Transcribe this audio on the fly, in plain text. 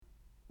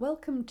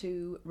Welcome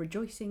to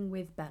Rejoicing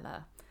with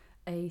Bella,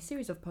 a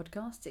series of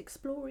podcasts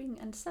exploring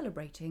and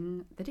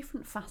celebrating the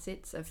different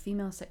facets of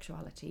female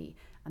sexuality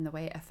and the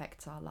way it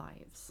affects our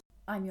lives.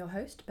 I'm your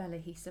host, Bella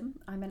Heesum.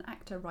 I'm an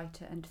actor,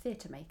 writer and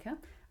theatre maker,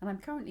 and I'm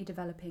currently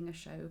developing a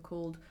show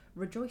called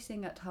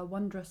Rejoicing at Her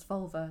Wondrous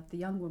Vulva, the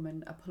Young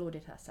Woman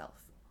Applauded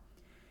Herself.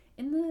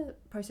 In the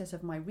process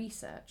of my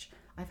research,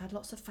 I've had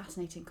lots of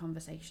fascinating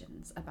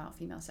conversations about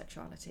female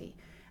sexuality,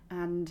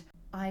 and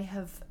I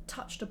have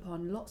touched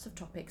upon lots of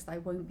topics that I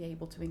won't be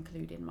able to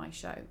include in my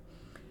show.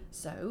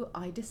 So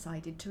I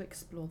decided to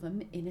explore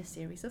them in a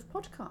series of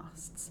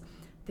podcasts.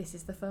 This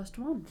is the first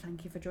one.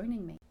 Thank you for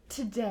joining me.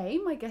 Today,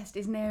 my guest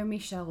is Naomi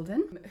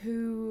Sheldon,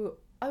 who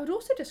I would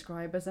also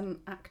describe as an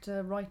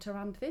actor, writer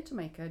and theatre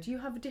maker. Do you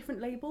have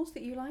different labels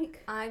that you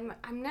like? I'm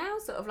now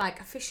sort of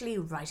like officially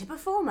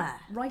writer-performer.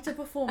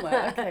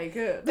 Writer-performer, okay,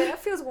 good. That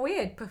feels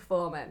weird,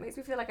 performer. It makes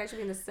me feel like I should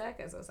be in the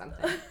circus or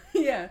something.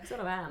 Yeah. I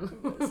sort of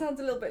am. It sounds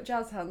a little bit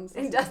jazz hands.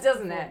 It does,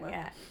 doesn't it?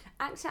 Yeah.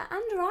 Actor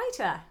and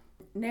writer.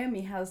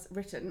 Naomi has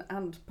written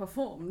and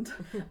performed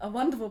a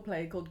wonderful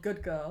play called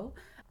Good Girl,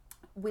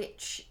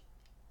 which...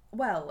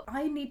 Well,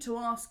 I need to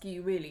ask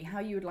you really how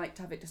you would like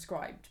to have it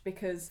described,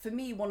 because for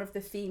me, one of the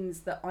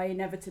themes that I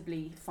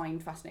inevitably find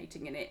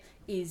fascinating in it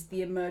is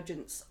the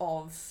emergence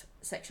of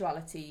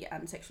sexuality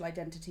and sexual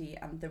identity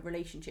and the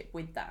relationship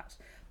with that.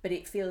 But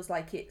it feels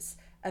like it's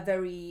a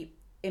very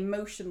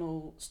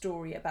emotional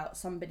story about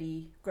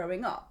somebody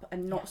growing up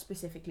and not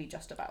specifically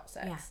just about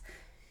sex. Yeah.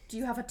 Do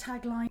you have a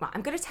tagline? Well,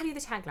 I'm going to tell you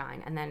the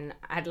tagline and then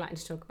I'd like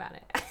to talk about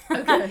it.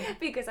 Okay.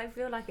 Because I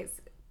feel like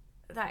it's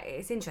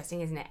interesting,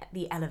 isn't it?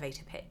 The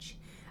elevator pitch.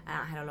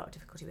 I had a lot of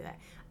difficulty with it.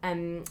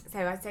 So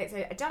I'd say it's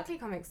a Darkly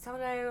Comics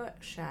solo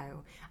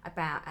show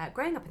about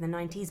growing up in the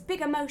 90s,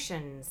 big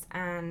emotions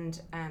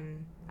and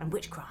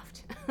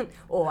witchcraft,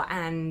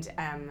 and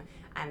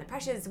the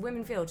pressures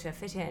women feel to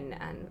fit in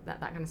and that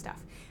kind of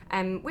stuff,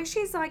 which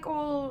is like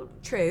all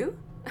true,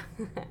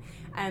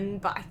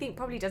 but I think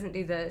probably doesn't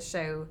do the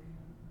show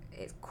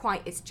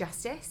its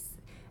justice.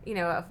 You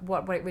know, of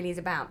what it really is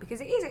about, because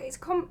it's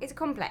a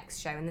complex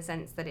show in the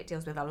sense that it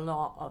deals with a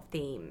lot of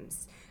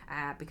themes.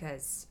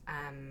 Because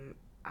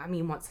I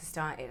mean, once I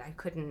started, I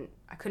couldn't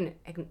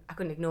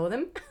ignore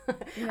them.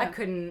 Yeah. I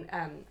couldn't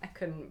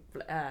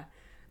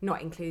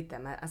not include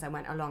them as I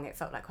went along. It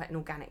felt like quite an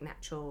organic,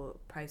 natural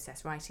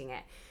process writing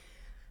it.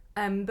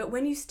 But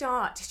when you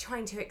start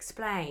trying to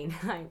explain,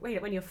 like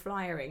when you're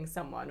flyering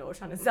someone or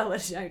trying to sell a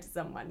show to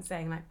someone,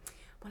 saying like,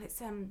 well,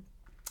 it's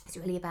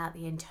really about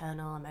the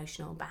internal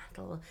emotional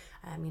battle,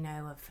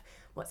 of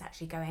what's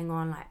actually going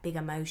on, like big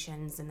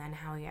emotions, and then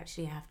how you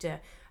actually have to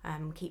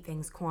keep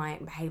things quiet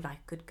and behave like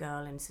a good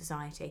girl in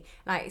society.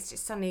 Like, it's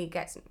just suddenly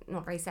gets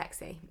not very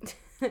sexy.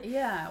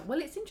 Yeah, well,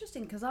 it's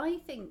interesting because I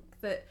think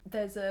that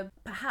there's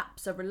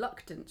perhaps a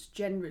reluctance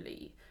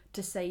generally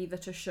to say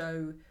that a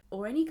show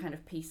or any kind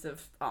of piece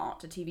of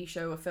art, a TV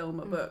show, a film,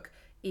 a book,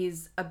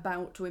 is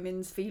about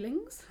women's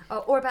feelings.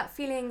 Or about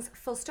feelings,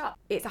 full stop.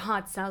 It's a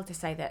hard sell to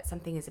say that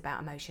something is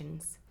about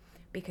emotions,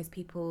 because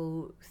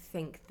people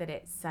think that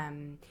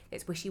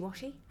it's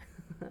wishy-washy.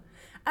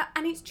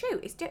 And it's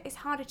true, it's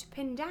harder to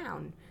pin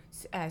down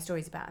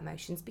stories about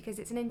emotions because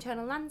it's an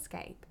internal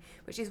landscape,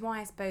 which is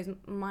why I suppose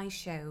my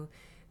show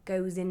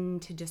goes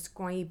into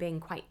describing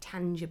quite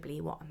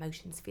tangibly what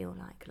emotions feel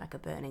like a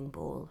burning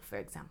ball, for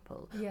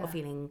example, Yeah. or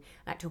feeling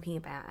like talking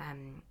about,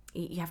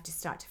 you have to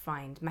start to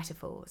find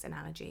metaphors,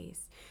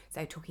 analogies.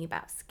 So talking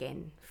about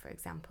skin, for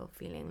example,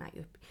 feeling like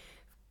you're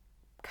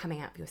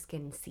coming up your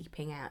skin,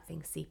 seeping out,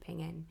 things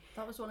seeping in.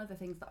 That was one of the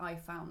things that I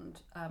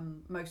found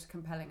most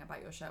compelling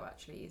about your show,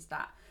 actually, is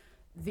that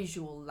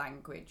visual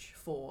language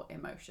for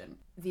emotion.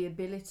 The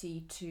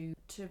ability to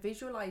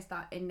visualise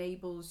that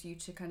enables you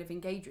to kind of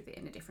engage with it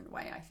in a different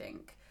way, I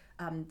think.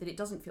 That it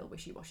doesn't feel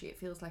wishy-washy, it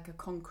feels like a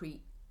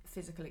concrete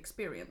physical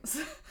experience,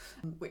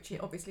 which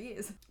it obviously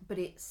is. But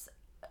it's...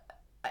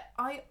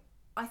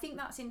 I think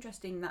that's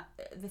interesting, that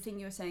the thing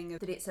you were saying,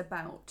 that it's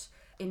about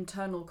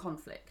internal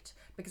conflict,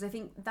 because I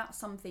think that's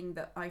something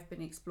that I've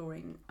been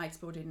exploring. I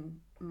explored in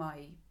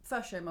my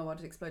first show, My World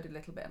Has Exploded, a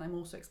little bit, and I'm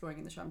also exploring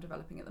in the show I'm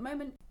developing at the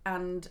moment.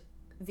 And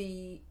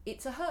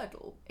it's a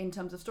hurdle in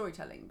terms of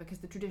storytelling, because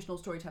the traditional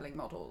storytelling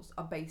models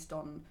are based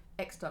on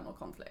external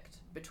conflict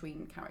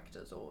between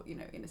characters or,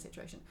 in a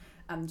situation.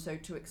 And so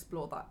to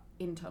explore that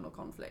internal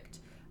conflict,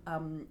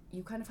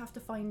 you kind of have to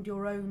find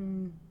your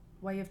own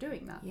way of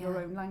doing that, your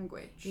own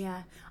language.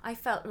 Yeah, I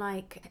felt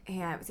like,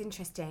 it was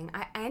interesting.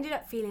 I ended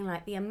up feeling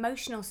like the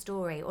emotional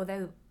story,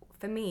 although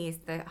for me is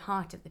the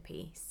heart of the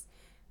piece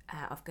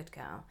of Good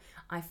Girl,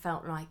 I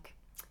felt like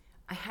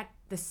I had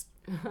this,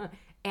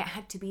 it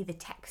had to be the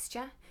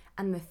texture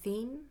and the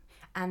theme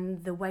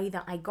and the way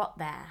that I got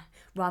there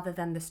rather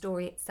than the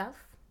story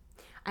itself.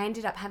 I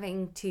ended up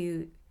having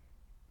to,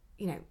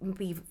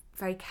 be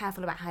very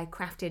careful about how I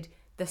crafted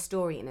the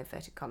story, in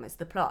inverted commas,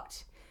 the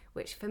plot,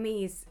 which for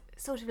me is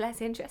sort of less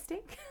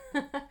interesting.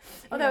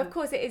 Although, of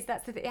course, it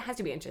has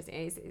to be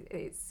interesting.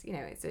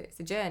 It's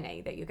a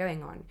journey that you're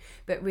going on.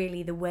 But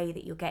really, the way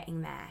that you're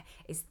getting there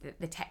is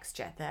the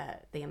texture,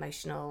 the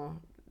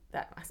emotional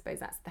I suppose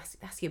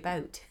that's your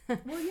boat.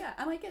 Well, yeah,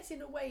 and I guess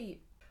in a way,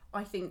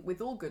 I think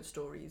with all good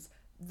stories,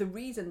 the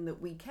reason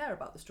that we care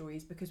about the story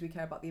is because we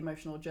care about the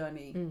emotional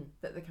journey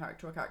that the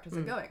character or characters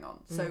are going on.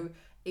 So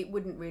it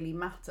wouldn't really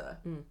matter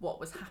what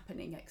was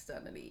happening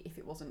externally if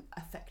it wasn't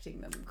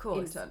affecting them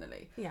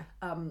internally. Yeah.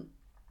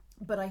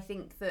 But I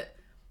think that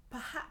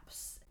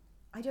perhaps,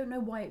 I don't know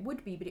why it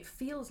would be, but it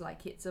feels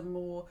like it's a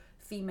more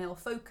female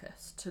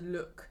focus to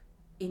look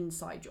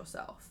inside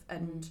yourself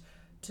and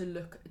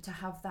to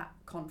have that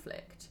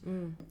conflict.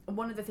 And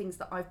one of the things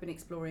that I've been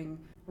exploring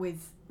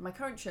with my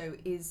current show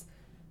is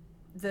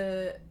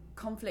the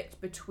conflict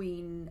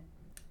between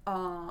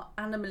our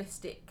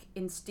animalistic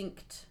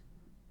instinct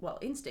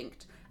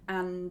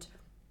and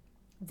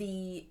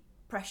the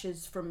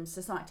pressures from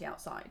society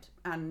outside,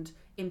 and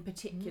in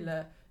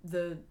particular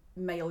the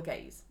male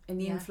gaze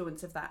and the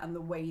influence of that and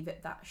the way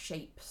that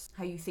shapes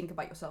how you think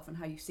about yourself and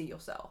how you see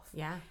yourself.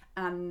 Yeah.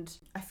 And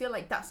I feel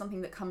like that's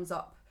something that comes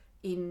up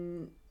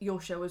in your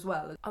show as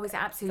well. Oh, it's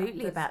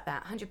absolutely about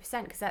that,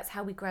 100%, because that's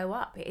how we grow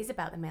up. It is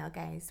about the male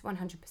gaze,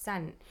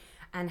 100%,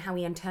 and how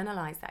we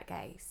internalise that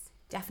gaze,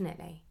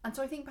 definitely. And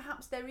so I think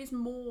perhaps there is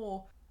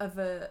more of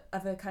a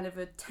kind of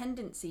a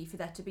tendency for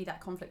there to be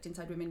that conflict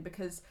inside women,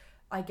 because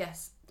I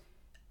guess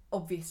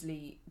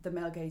obviously the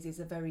male gaze is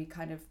a very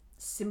kind of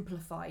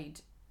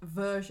simplified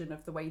version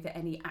of the way that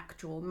any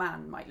actual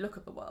man might look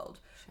at the world,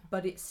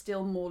 but it's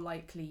still more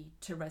likely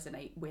to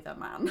resonate with a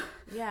man.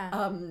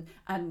 Yeah.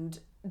 And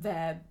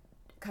their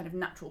kind of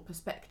natural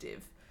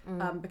perspective,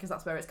 because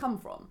that's where it's come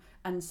from.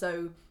 And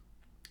so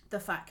the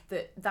fact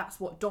that that's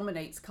what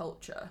dominates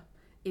culture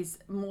is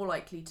more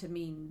likely to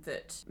mean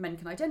that men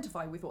can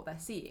identify with what they're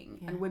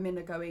seeing, and women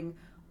are going,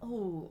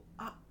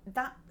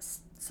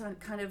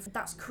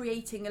 that's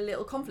creating a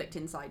little conflict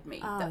inside me,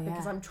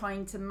 because I'm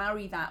trying to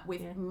marry that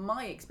with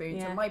my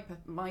experience and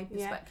my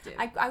perspective.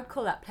 I would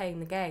call that playing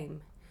the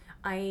game.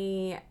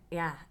 I've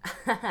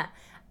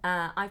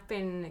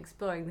been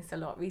exploring this a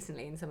lot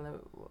recently in some of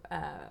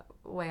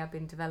the way I've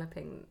been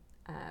developing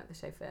the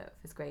show for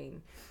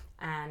screen,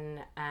 and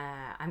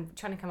I'm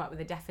trying to come up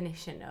with a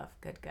definition of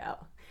good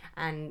girl,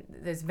 and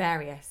there's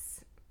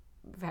various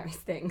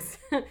things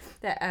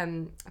that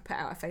I put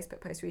out a Facebook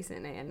post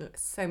recently, and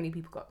so many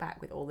people got back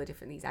with all the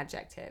different these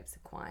adjectives: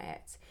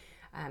 quiet,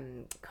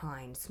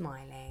 kind,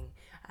 smiling,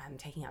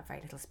 taking up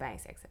very little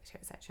space,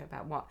 etc.,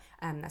 about what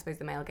I suppose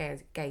the male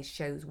gaze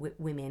shows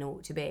women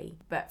ought to be.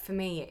 But for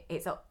me,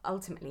 it's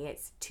ultimately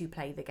to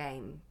play the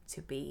game,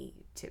 to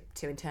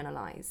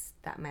internalize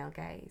that male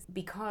gaze,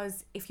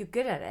 because if you're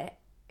good at it,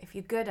 if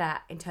you're good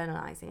at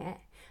internalizing it,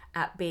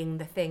 at being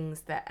the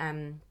things that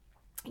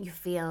you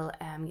feel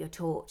you're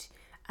taught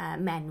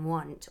men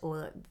want,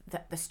 or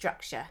the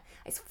structure.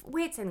 It's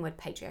weird saying the word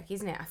patriarchy,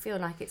 isn't it? I feel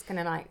like it's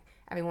gonna, like,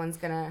 everyone's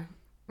gonna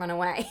run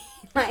away.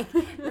 Like,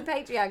 the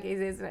patriarchy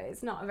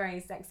it's not a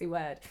very sexy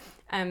word,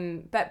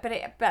 but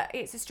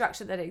it's a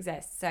structure that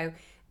exists. So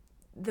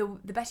the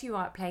better you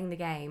are at playing the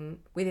game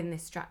within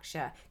this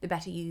structure, the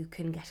better you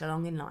can get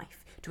along in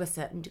life to a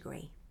certain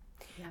degree.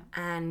 Yeah.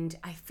 And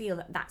I feel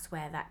that that's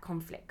where that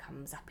conflict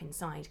comes up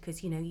inside,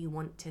 because you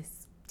want to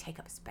take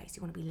up space,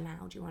 you want to be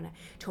loud, you want to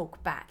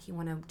talk back, you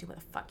want to do what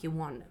the fuck you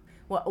want,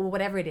 or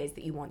whatever it is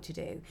that you want to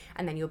do,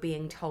 and then you're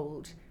being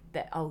told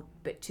that,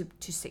 but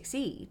to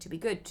succeed, to be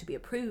good, to be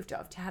approved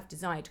of, to have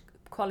desired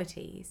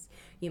qualities,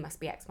 you must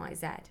be X, Y,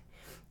 Z.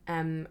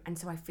 And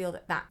so I feel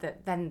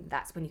that then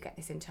that's when you get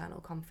this internal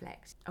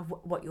conflict of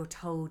what you're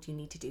told you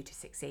need to do to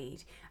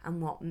succeed,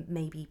 and what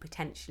maybe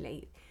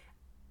potentially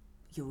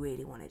you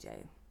really want to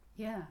do.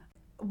 Yeah.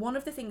 One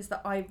of the things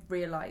that I've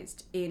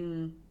realised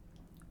in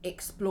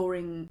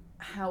exploring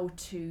how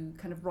to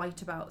kind of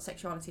write about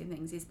sexuality and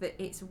things is that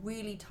it's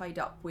really tied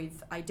up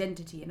with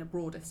identity in a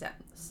broader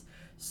sense.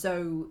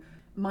 So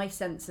my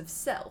sense of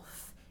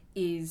self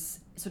is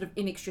sort of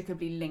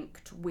inextricably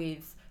linked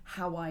with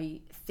how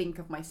I think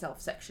of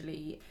myself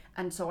sexually.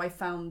 And so I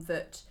found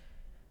that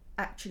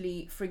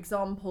actually, for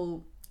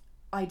example,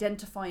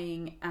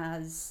 identifying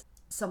as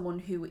someone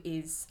who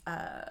is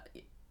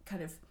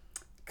kind of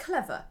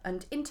clever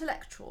and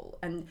intellectual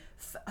and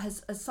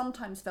has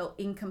sometimes felt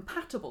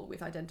incompatible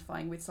with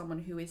identifying with someone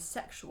who is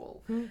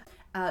sexual.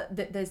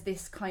 That there's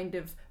this kind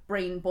of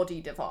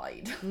brain-body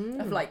divide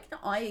of like,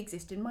 I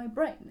exist in my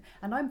brain,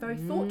 and I'm very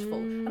thoughtful,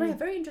 and I have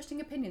very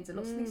interesting opinions and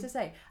lots of things to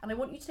say, and I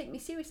want you to take me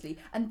seriously,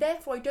 and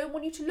therefore I don't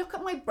want you to look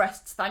at my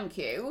breasts, thank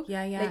you.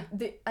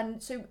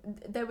 And so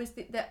there was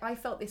I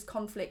felt this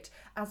conflict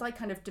as I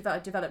kind of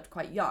developed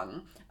quite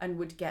young, and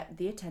would get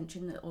the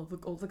attention that all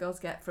the girls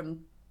get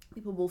from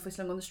people wolf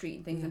whistling on the street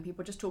and things, and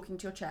people just talking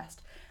to your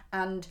chest.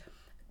 And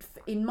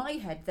in my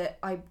head, that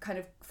I kind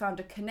of found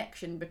a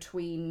connection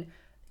between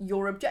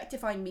you're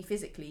objectifying me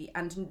physically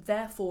and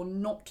therefore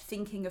not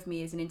thinking of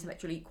me as an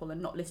intellectual equal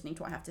and not listening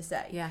to what I have to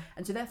say. Yeah.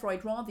 And so therefore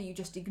I'd rather you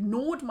just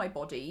ignored my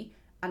body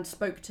and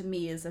spoke to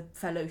me as a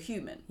fellow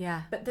human.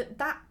 Yeah. But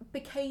that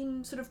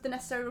became sort of the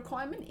necessary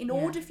requirement. In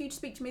order for you to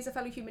speak to me as a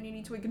fellow human, you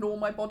need to ignore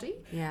my body.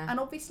 Yeah. And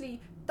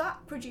obviously that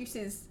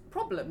produces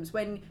problems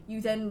when you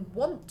then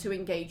want to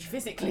engage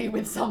physically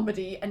with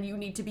somebody and you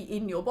need to be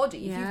in your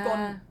body. If you've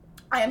gone,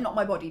 I am not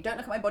my body, don't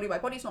look at my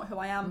body's not who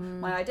I am,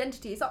 my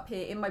identity is up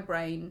here in my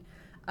brain,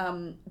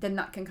 then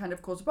that can kind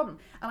of cause a problem.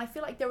 And I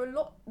feel like there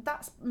are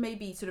that's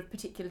maybe sort of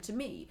particular to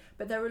me,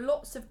 but there are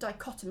lots of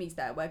dichotomies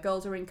there where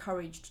girls are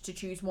encouraged to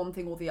choose one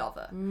thing or the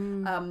other.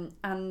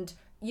 And,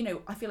 you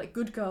know, I feel like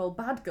good girl,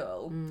 bad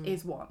girl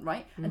is one,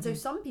 right? And so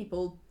some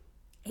people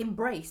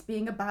embrace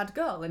being a bad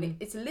girl, and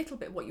it's a little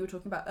bit what you were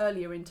talking about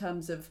earlier in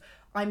terms of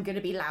I'm going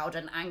to be loud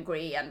and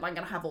angry and I'm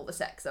going to have all the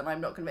sex and I'm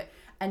not going to be...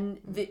 And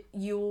that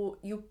you're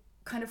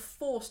kind of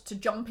forced to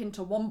jump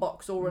into one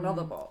box or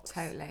another box.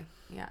 Totally,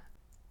 yeah.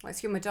 Well,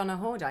 it's your Madonna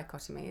whore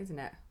dichotomy, isn't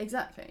it?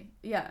 Exactly,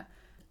 yeah.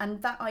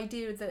 And that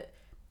idea that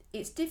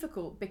it's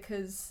difficult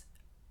because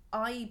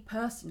I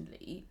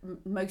personally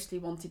mostly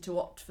wanted to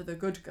opt for the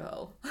good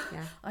girl.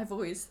 Yeah. I've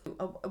always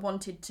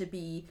wanted to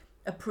be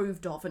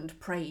approved of and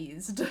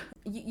praised.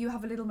 You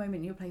have a little moment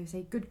in your play, you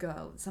say, good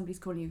girl, somebody's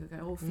calling you good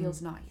girl,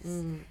 feels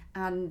nice.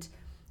 And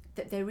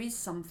that there is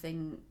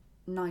something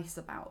nice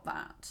about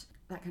that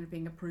kind of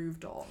being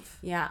approved of.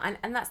 Yeah,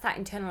 and that's that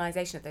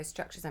internalisation of those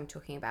structures I'm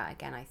talking about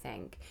again, I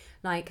think.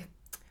 Like,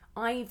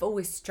 I've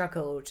always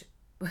struggled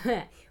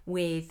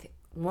with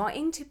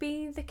wanting to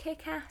be the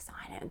kick-ass.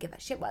 I don't give a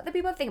shit what other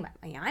people think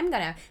about me. I'm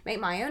going to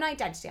make my own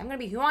identity. I'm going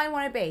to be who I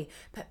want to be.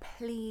 But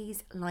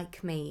please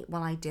like me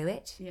while I do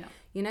it. Yeah.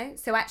 You know?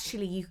 So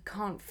actually you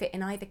can't fit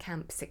in either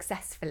camp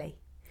successfully.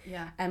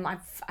 Yeah.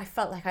 I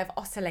felt like I've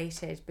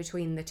oscillated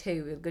between the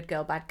two, good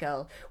girl, bad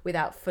girl,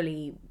 without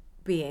fully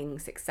being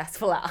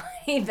successful at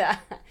either,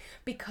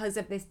 because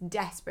of this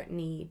desperate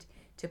need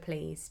to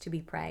please, to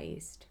be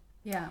praised.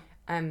 Yeah.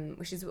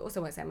 Which is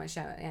also what I say in my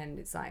show at the end.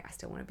 It's like, I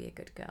still want to be a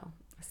good girl.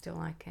 I still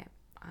like it.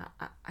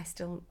 I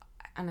still,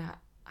 and I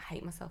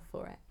hate myself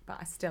for it, but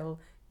I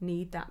still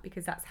need that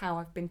because that's how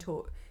I've been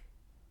taught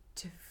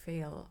to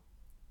feel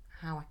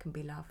how I can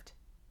be loved.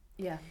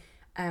 Yeah.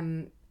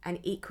 And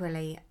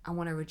equally, I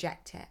want to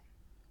reject it,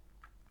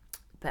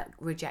 but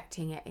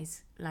rejecting it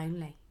is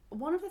lonely.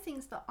 One of the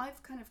things that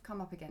I've kind of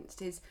come up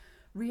against is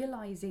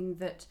realising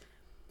that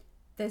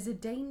there's a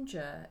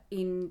danger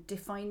in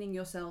defining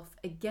yourself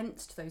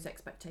against those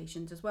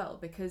expectations as well,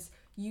 because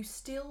you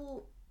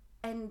still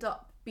end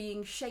up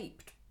being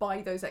shaped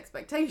by those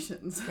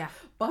expectations. Yeah.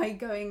 By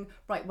going,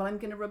 right, well, I'm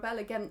going to rebel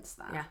against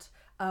that.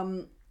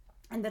 Yeah.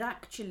 And that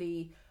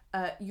actually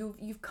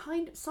you've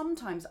kind of,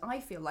 sometimes I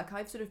feel like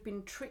I've sort of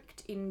been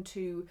tricked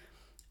into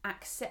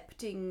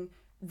accepting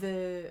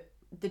the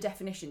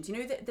definitions. You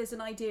know, that there's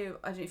an idea,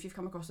 I don't know if you've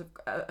come across,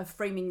 of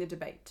framing the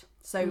debate.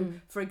 So,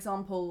 for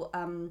example,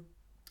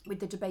 with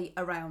the debate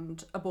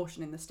around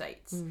abortion in the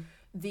States,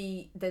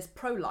 there's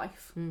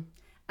pro-life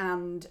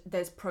and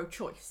there's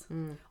pro-choice.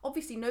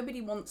 Obviously,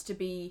 nobody wants to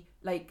be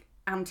like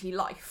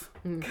anti-life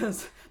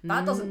because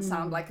that doesn't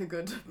sound like a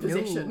good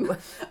position.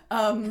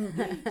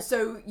 No.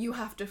 So you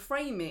have to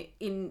frame it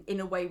in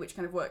a way which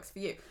kind of works for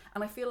you.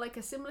 And I feel like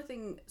a similar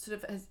thing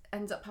sort of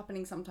ends up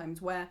happening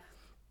sometimes where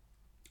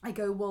I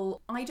go,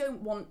 well, I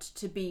don't want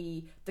to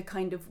be the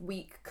kind of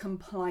weak,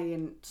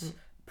 compliant,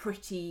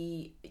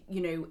 pretty,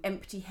 you know,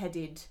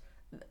 empty-headed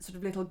sort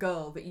of little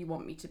girl that you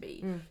want me to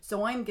be.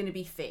 So I'm going to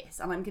be fierce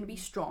and I'm going to be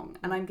strong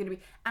and I'm going to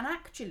be... And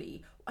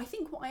actually, I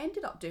think what I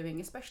ended up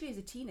doing, especially as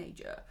a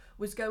teenager,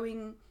 was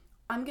going,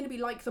 I'm going to be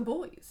like the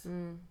boys.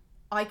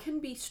 I can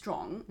be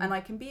strong and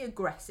I can be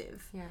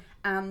aggressive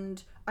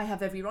and I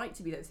have every right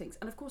to be those things.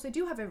 And of course I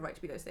do have every right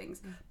to be those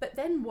things. But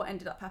then what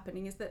ended up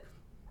happening is that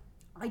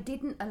I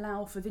didn't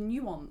allow for the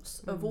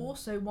nuance of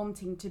also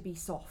wanting to be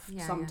soft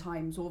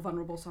sometimes or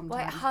vulnerable sometimes.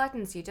 Well, it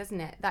hardens you,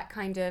 doesn't it? That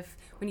kind of,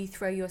 when you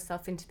throw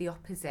yourself into the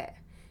opposite,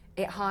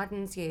 it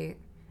hardens you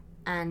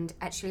and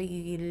actually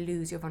you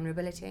lose your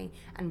vulnerability.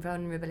 And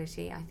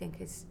vulnerability, I think,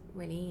 is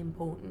really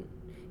important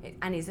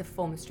and is a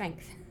form of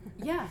strength.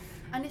 Yeah,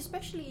 and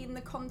especially in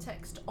the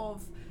context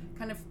of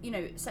kind of, you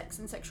know, sex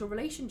and sexual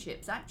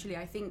relationships, actually,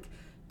 I think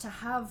to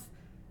have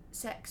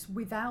sex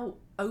without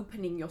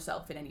opening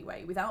yourself in any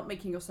way, without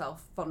making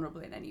yourself vulnerable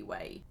in any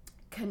way,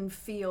 can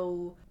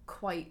feel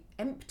quite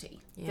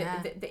empty.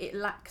 Yeah. That it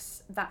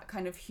lacks that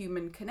kind of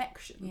human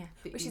connection.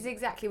 Yeah, which is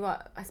exactly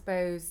what I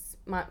suppose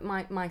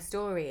my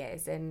story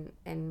is in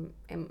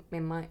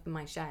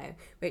my show,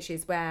 which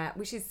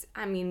is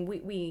I mean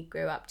we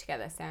grew up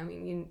together, so I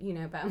mean you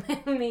know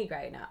about me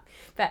growing up,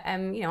 but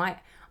you know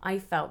I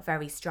felt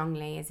very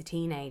strongly as a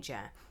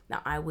teenager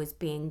that I was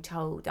being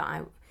told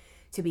that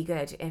to be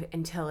good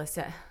until a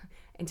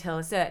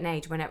certain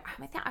age.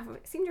 I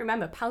seem to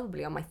remember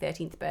probably on my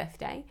 13th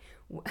birthday,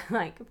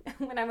 like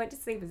when I went to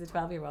sleep as a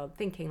 12-year-old,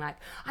 thinking like,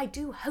 I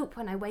do hope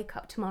when I wake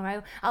up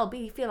tomorrow I'll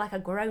feel like a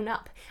grown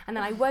up. And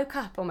then I woke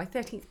up on my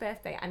 13th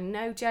birthday, and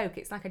no joke,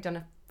 it's like I'd done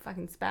a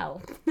fucking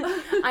spell.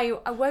 I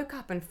woke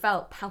up and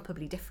felt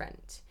palpably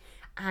different,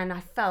 and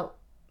I felt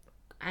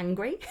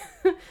angry,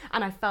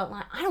 and I felt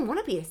like I don't want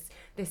to be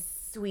this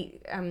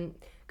sweet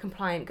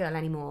compliant girl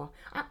anymore.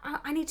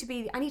 I need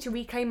to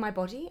reclaim my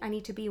body. I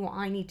need to be what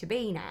I need to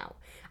be now.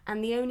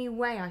 And the only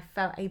way I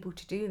felt able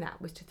to do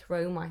that was to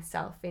throw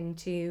myself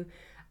into,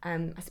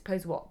 I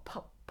suppose, what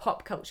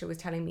pop culture was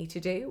telling me to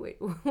do,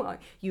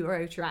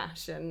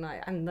 Eurotrash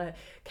and the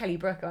Kelly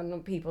Brook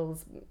on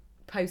people's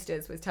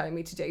posters was telling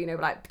me to do,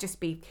 like just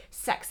be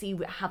sexy,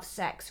 have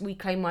sex,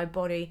 reclaim my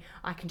body,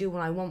 I can do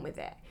what I want with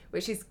it,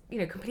 which is,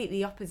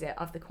 completely opposite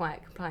of the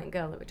quiet, compliant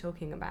girl that we're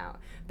talking about,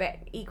 but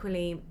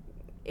equally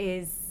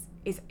is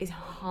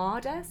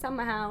harder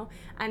somehow,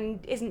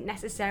 and isn't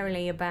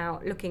necessarily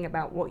about looking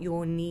about what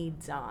your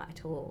needs are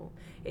at all.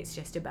 It's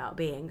just about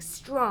being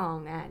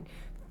strong and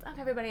fuck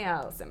everybody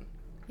else. And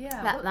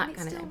that kind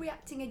it's of still thing.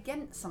 reacting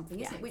against something,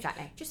 isn't it? Which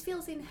exactly. just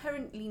feels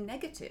inherently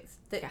negative.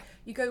 That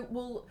you go,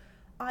 well,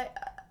 I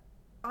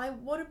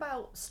what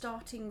about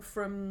starting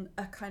from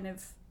a kind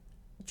of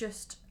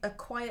just a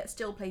quiet,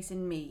 still place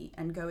in me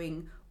and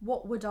going,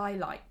 what would I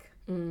like?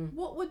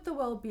 What would the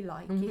world be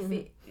like if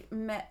it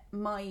met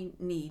my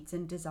needs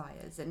and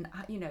desires? And,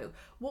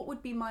 what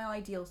would be my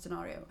ideal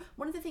scenario?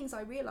 One of the things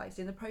I realised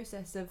in the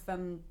process of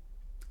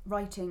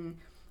writing,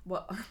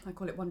 what I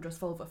call it Wondrous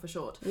Vulva for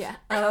short,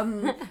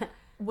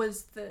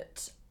 was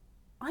that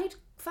I'd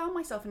found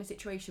myself in a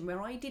situation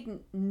where I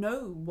didn't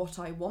know what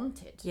I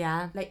wanted.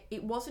 Yeah. Like,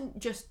 it wasn't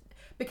just...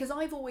 Because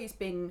I've always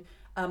been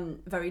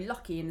very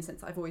lucky in the sense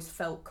that I've always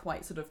felt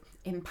quite sort of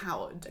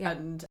empowered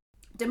and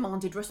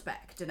demanded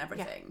respect and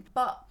everything.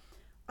 But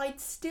I'd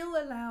still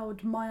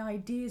allowed my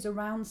ideas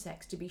around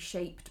sex to be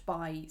shaped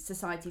by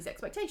society's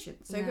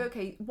expectations. So,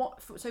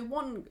 so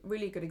one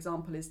really good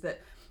example is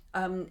that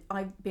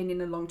I've been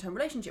in a long-term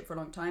relationship for a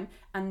long time,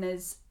 and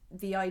there's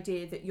the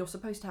idea that you're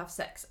supposed to have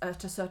sex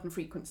at a certain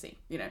frequency,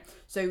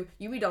 So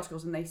you read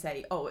articles and they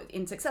say,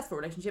 in successful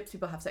relationships,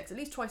 people have sex at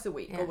least twice a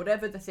week or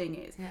whatever the thing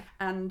is. Yeah.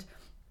 And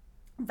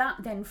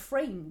that then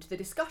framed the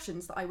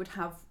discussions that I would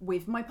have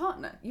with my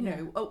partner,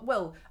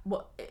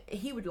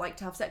 he would like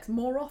to have sex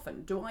more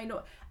often. Do I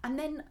not? And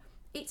then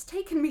it's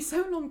taken me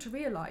so long to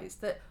realise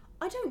that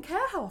I don't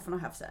care how often I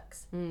have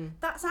sex.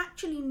 That's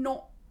actually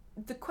not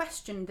the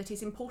question that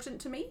is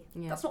important to me.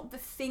 That's not the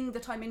thing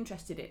that I'm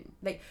interested in.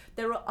 Like,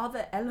 there are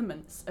other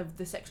elements of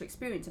the sexual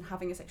experience and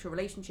having a sexual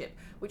relationship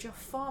which are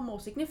far more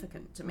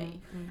significant to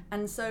me.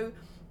 And so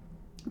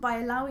by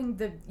allowing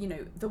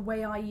the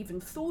way I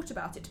even thought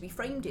about it to be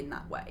framed in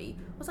that way,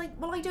 I was like,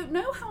 well, I don't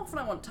know how often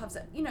I want to have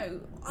sex.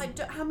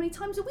 How many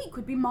times a week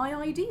would be my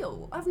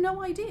ideal? I have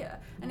no idea.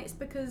 And it's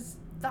because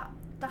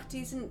that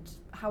isn't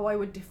how I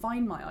would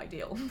define my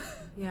ideal,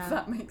 if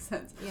that makes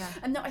sense. Yeah.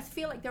 And I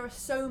feel like there are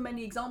so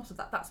many examples of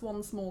that. That's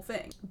one small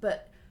thing.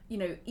 But,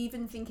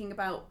 even thinking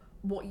about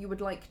what you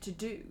would like to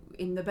do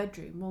in the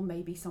bedroom, well,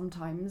 maybe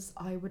sometimes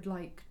I would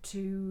like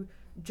to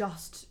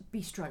just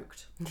be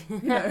stroked,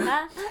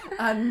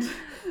 and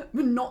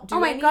not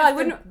do any of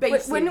the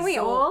basics. Wouldn't we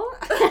all?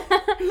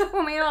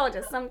 Wouldn't we all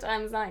just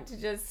sometimes like to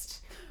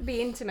just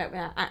be intimate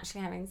without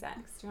actually having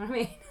sex? Do you know what I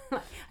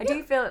mean? I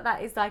do feel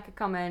that is like a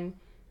common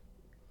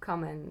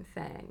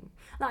thing.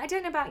 Like, I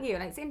don't know about you,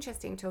 it's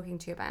interesting talking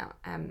to you about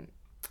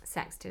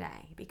sex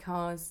today,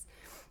 because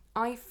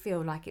I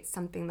feel like it's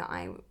something that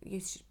I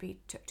used to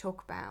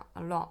talk about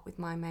a lot with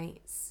my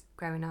mates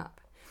growing up,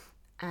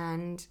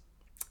 and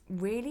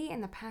really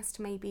in the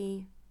past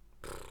maybe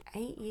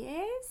 8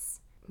 years,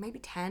 maybe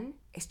 10,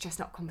 it's just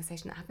not a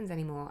conversation that happens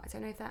anymore. I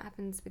don't know if that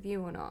happens with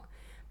you or not.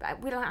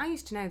 But I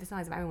used to know the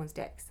size of everyone's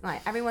dicks,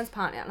 like everyone's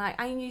partner.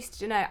 Like, I used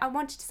to know. I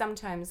wanted to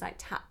sometimes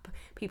tap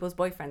people's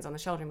boyfriends on the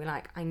shoulder and be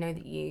like, I know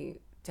that you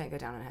don't go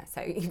down on her,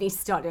 so you need to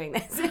start doing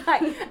this.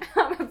 I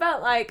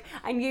felt like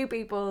I knew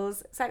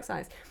people's sex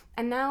lives.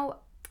 And now,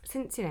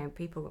 since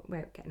people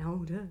we're getting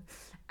older,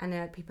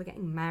 and people are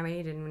getting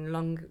married and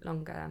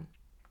longer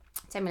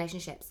term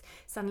relationships,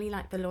 suddenly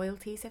the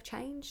loyalties have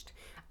changed,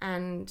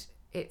 and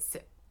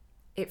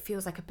it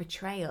feels like a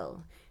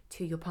betrayal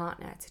to your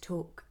partner to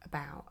talk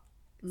about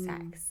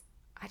sex.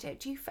 I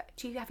don't.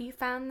 Have you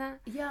found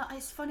that? Yeah,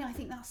 it's funny. I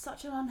think that's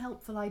such an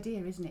unhelpful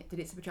idea, isn't it? That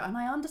it's a betrayal, and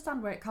I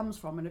understand where it comes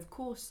from. And of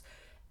course,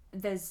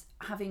 there's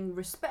having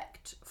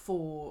respect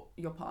for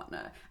your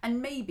partner,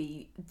 and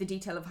maybe the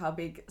detail of how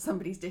big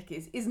somebody's dick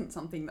isn't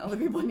something that other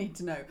people need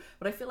to know.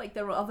 But I feel like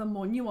there are other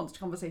more nuanced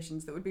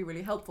conversations that would be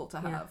really helpful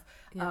to have.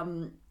 Yeah.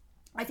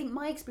 I think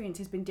my experience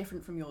has been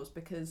different from yours,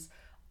 because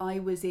I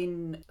was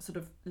in sort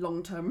of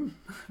long-term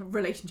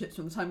relationships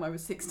from the time I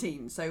was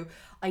 16. So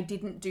I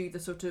didn't do the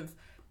sort of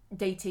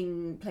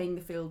dating, playing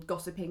the field,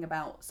 gossiping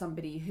about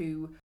somebody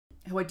who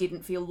I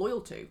didn't feel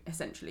loyal to,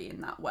 essentially,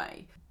 in that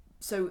way.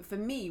 So for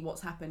me,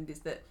 what's happened is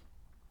that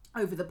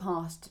over the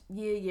past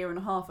year and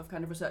a half of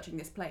kind of researching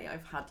this play,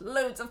 I've had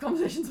loads of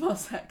conversations about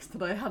sex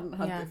that I hadn't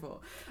had before.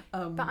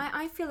 But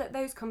I feel that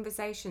those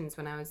conversations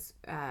when I was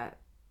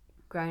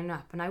growing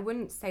up, and I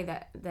wouldn't say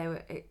that they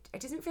were, it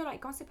doesn't feel like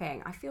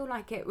gossiping. I feel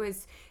like it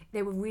was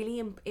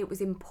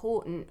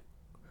important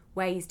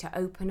ways to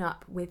open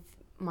up with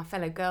my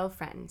fellow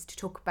girlfriends to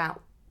talk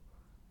about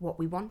what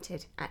we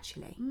wanted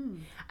actually.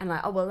 And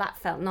like, oh well, that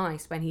felt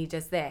nice when he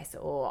does this,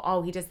 or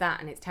oh, he does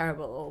that and it's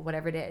terrible, or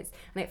whatever it is.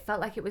 And it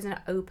felt like it was an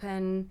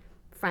open,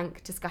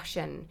 frank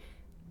discussion,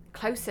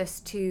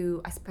 closest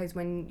to, I suppose,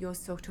 when you're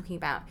sort of talking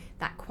about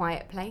that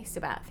quiet place,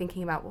 about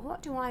thinking about, well,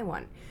 what do I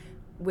want,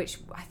 which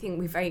I think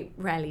we very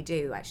rarely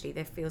do actually.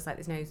 There feels like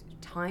there's no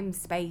time,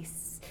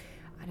 space,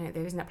 I don't know,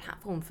 there isn't a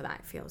platform for that,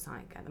 it feels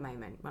like, at the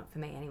moment, well, for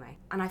me anyway.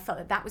 And I felt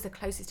that that was the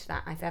closest to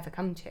that I've ever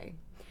come to.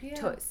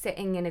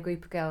 Sitting in a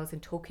group of girls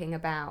and talking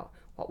about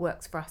what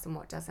works for us and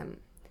what doesn't.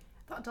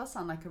 That does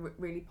sound like a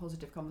really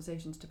positive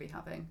conversations to be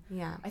having.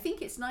 Yeah. I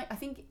think it's nice. I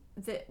think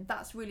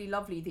that's really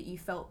lovely that you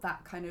felt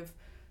that kind of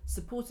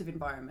supportive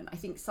environment. I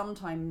think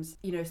sometimes,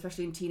 you know,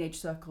 especially in teenage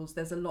circles,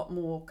 there's a lot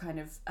more kind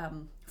of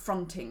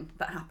fronting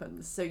that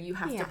happens. So you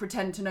have to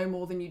pretend to know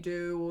more than you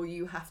do, or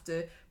you have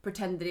to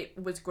pretend that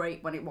it was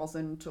great when it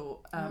wasn't,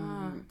 or...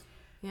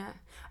 Yeah.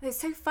 It's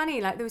so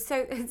funny, like there was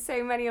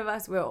so many of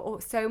us were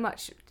all, so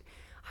much...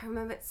 I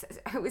remember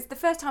it was the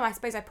first time I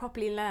suppose I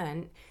properly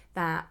learned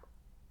that,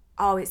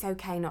 oh, it's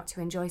okay not to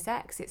enjoy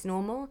sex, it's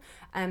normal.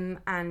 And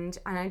I'm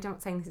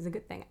not saying this is a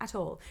good thing at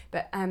all,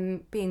 but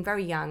being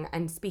very young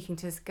and speaking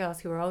to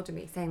girls who were older than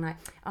me, saying like,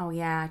 oh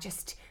yeah,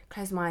 just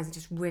close my eyes and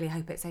just really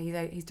hope it's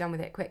he's done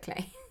with it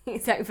quickly.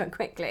 It's over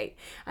quickly.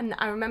 And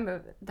I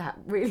remember that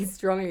really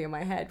strongly in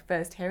my head,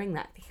 first hearing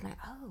that, thinking like,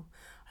 oh,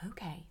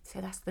 okay,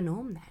 so that's the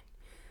norm then.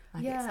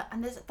 Like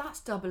and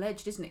that's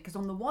double-edged, isn't it? Because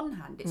on the one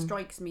hand, it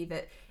strikes me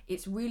that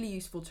it's really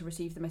useful to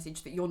receive the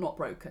message that you're not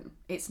broken.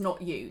 It's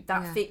not you.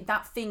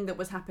 That thing that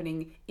was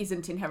happening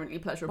isn't inherently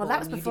pleasurable. Well, that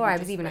was before I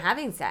was even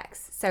having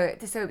sex. So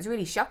it was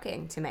really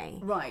shocking to me.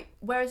 Right.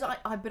 Whereas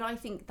I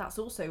think that's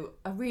also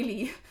a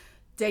really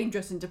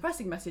dangerous and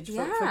depressing message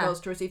for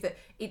girls to receive, that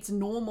it's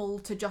normal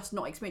to just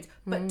not experience,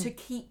 but to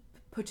keep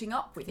putting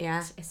up with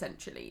it,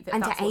 essentially.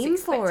 And to aim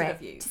for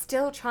it, to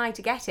still try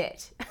to get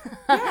it.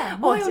 Yeah,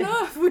 why on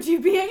earth would you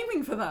be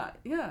aiming for that?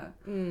 Yeah.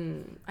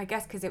 I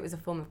guess because it was a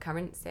form of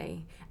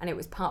currency, and it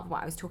was part of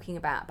what I was talking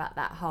about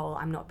that whole,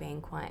 I'm not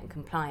being quiet and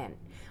compliant,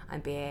 I'm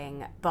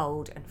being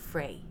bold and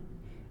free,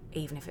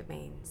 even if it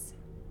means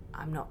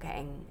I'm not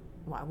getting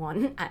what I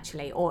want,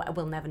 actually, or I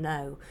will never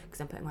know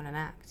because I'm putting on an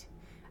act.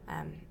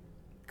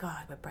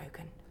 God, we're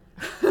broken.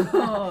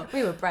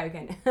 We were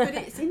broken. But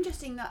it's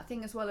interesting, that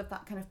thing as well of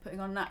that kind of putting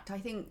on an act. I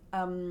think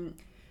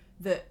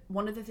that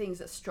one of the things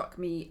that struck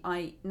me,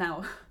 I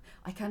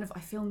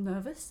feel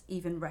nervous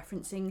even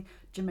referencing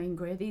Germaine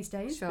Greer these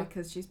days,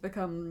 because she's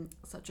become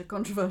such a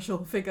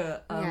controversial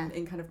figure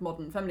in kind of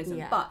modern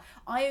feminism. But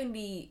I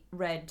only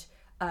read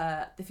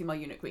The Female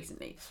Eunuch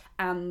recently,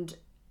 and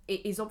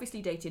it is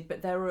obviously dated,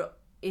 but there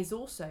is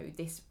also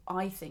this,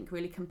 I think,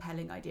 really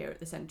compelling idea at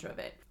the centre of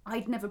it.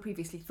 I'd never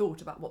previously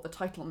thought about what the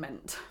title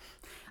meant.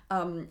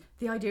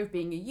 The idea of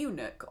being a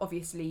eunuch,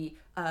 obviously,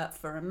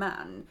 for a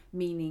man,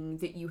 meaning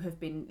that you have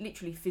been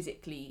literally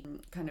physically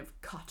kind of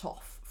cut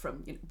off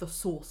from, you know, the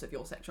source of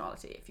your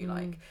sexuality, if you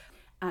like,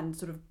 and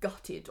sort of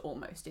gutted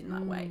almost in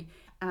that way.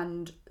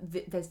 And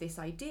there's this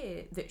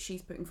idea that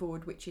she's putting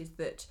forward, which is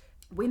that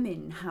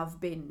women have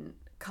been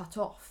cut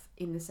off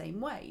in the same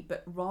way,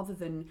 but rather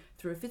than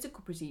through a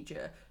physical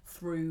procedure,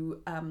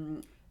 through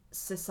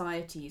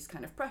society's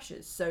kind of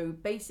pressures. So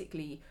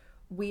basically,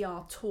 we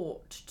are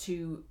taught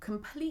to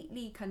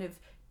completely kind of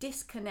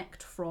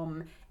disconnect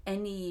from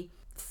any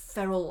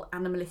feral,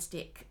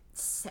 animalistic,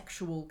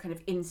 sexual kind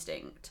of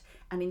instinct,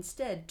 and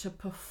instead to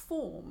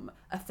perform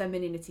a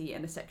femininity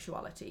and a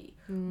sexuality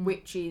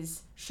which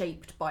is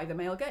shaped by the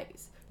male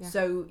gaze.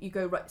 So you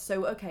go, right,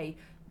 so okay,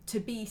 to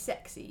be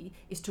sexy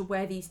is to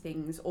wear these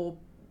things, or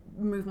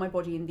move my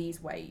body in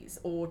these ways,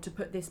 or to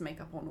put this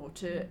makeup on, or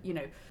to, you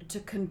know, to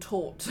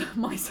contort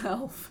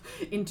myself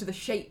into the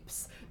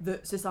shapes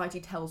that society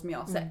tells me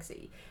are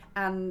sexy.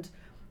 And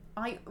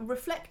I,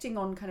 reflecting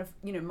on kind of,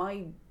 you know,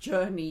 my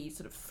journey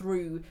sort of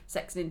through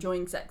sex and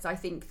enjoying sex, I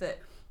think that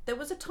there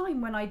was a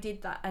time when I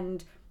did that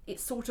and it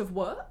sort of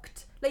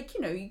worked. Like, you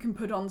know, you can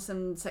put on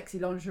some sexy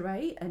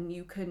lingerie and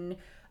you can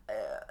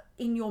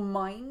in your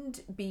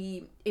mind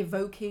be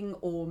evoking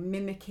or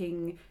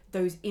mimicking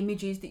those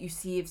images that you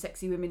see of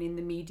sexy women in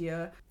the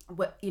media,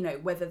 you know,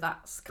 whether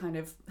that's kind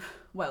of,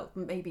 well,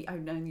 maybe, I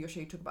don't know, in your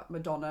show you talk about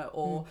Madonna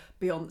or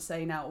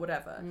Beyonce now, or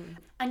whatever,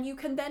 and you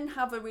can then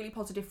have a really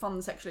positive,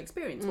 fun sexual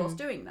experience whilst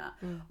doing that.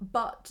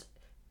 But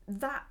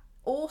that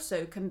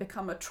also can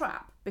become a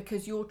trap,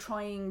 because you're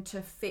trying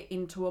to fit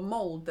into a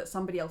mold that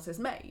somebody else has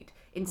made,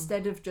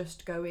 instead of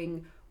just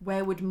going,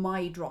 where would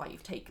my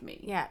drive take me?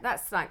 Yeah,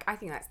 that's like, I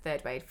think that's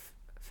third wave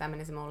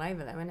feminism all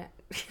over though, isn't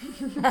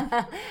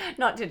it?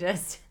 Not to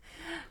just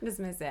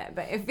dismiss it,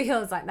 but it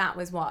feels like that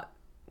was what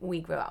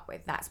we grew up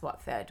with. That's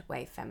what third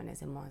wave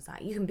feminism was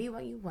like. You can be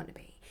what you want to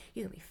be.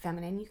 You can be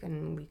feminine, you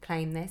can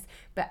reclaim this.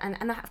 But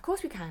and that, of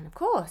course we can, of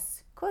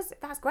course,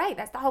 that's great.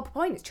 That's the whole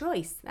point. It's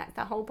choice. That's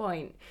the whole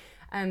point.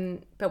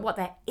 But what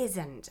there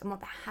isn't, and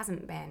what there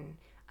hasn't been,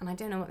 and I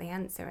don't know what the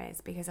answer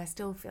is, because I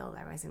still feel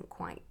there isn't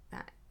quite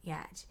that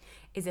yet,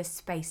 is a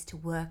space to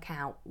work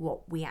out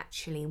what we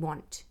actually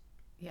want.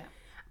 Yeah.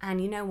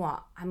 And you know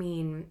what? I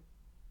mean,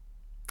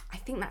 I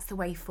think that's the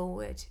way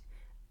forward.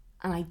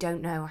 And I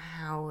don't know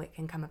how it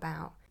can come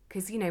about.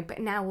 Because, you know, but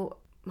now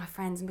my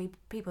friends and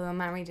people who are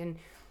married and,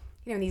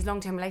 you know, in these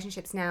long-term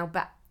relationships now,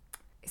 but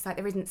it's like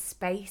there isn't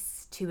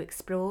space to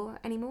explore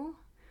anymore.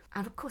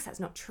 And of course that's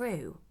not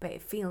true, but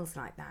it feels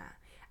like that.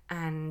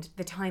 And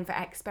the time for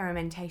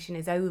experimentation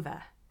is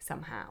over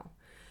somehow.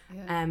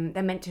 Yeah.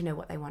 They're meant to know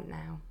what they want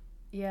now.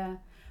 Yeah.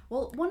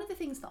 Well, one of the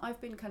things that I've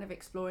been kind of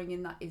exploring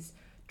in that is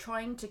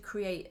trying to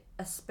create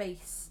a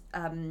space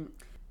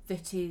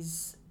that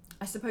is,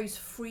 I suppose,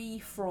 free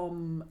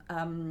from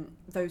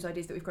those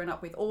ideas that we've grown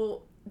up with.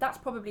 Or that's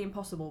probably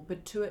impossible,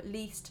 but to at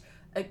least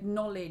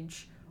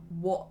acknowledge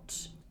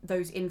what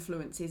those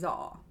influences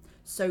are,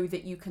 so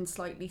that you can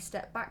slightly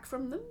step back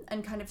from them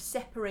and kind of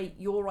separate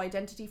your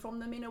identity from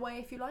them in a way,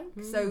 if you like.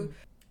 So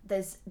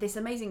there's this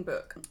amazing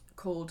book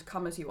called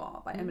Come As You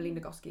Are by Emily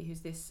Nagoski, who's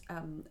this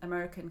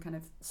American kind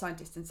of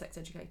scientist and sex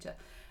educator.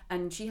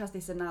 And she has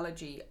this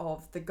analogy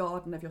of the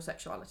garden of your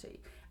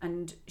sexuality.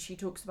 And she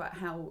talks about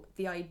how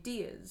the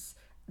ideas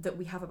that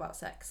we have about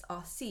sex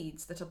are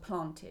seeds that are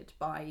planted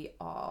by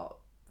our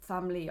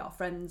family, our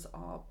friends,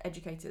 our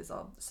educators,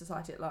 our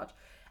society at large.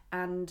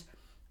 And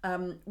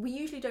we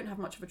usually don't have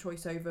much of a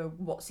choice over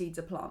what seeds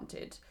are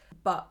planted,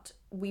 but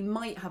we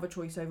might have a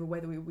choice over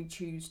whether we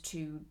choose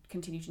to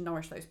continue to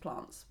nourish those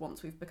plants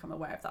once we've become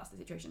aware if that's the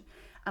situation.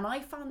 And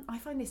I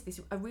find this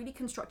a really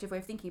constructive way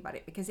of thinking about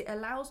it, because it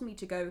allows me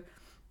to go,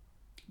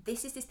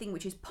 this is this thing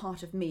which is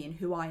part of me and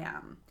who I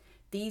am,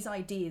 these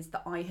ideas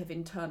that I have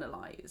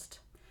internalized,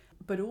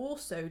 but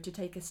also to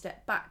take a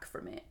step back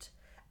from it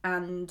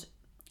and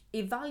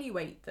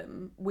evaluate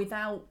them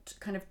without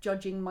kind of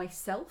judging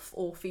myself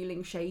or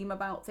feeling shame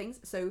about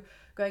things. So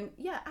going,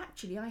 yeah,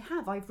 actually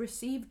I've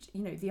received,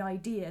 you know, the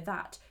idea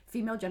that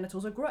female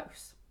genitals are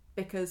gross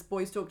because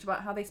boys talked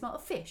about how they smell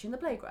of fish in the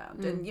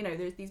playground and, you know,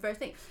 there's these various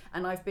things,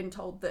 and I've been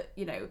told that,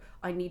 you know,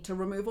 I need to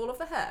remove all of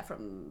the hair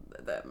from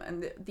them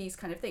and these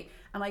kind of things.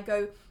 And I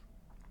go,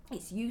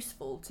 it's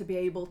useful to be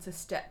able to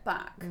step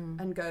back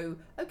and go,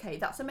 okay,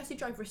 that's a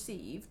message I've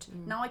received.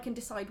 Now I can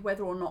decide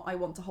whether or not I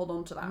want to hold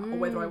on to that or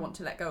whether I want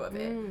to let go of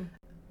it.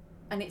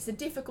 And it's a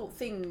difficult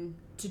thing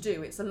to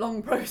do. It's a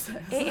long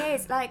process. It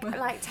is, like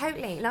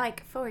totally.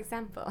 Like, for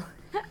example,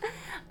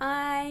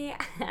 I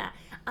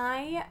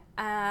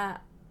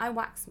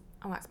wax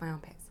my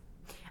armpits,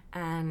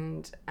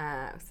 and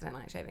I don't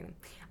like shaving them,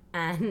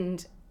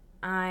 and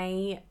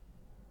I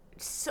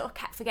sort of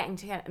kept forgetting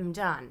to get them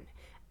done,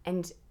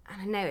 and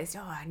I noticed,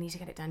 I need to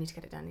get it done,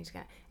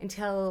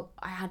 until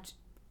I had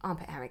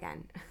armpit hair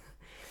again.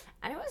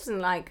 And it wasn't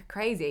like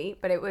crazy,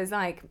 but it was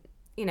like,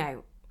 you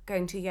know,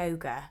 going to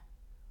yoga,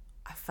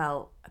 I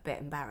felt a bit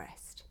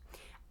embarrassed.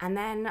 And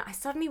then I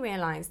suddenly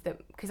realised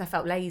that, because I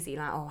felt lazy,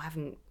 like, I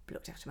haven't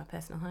looked after my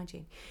personal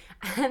hygiene.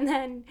 And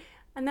then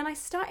I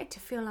started to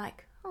feel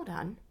like, hold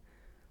on,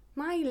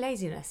 my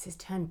laziness has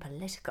turned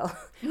political.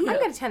 I'm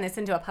going to turn this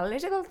into a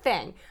political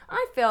thing.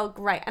 I feel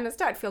great. And I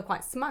started to feel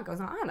quite smug. I was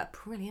like, I'm a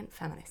brilliant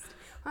feminist.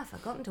 I've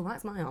forgotten to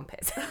wax my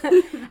armpits.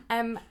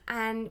 And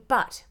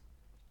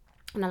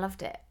I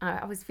loved it.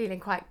 I was feeling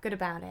quite good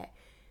about it.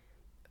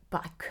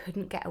 But I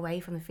couldn't get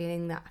away from the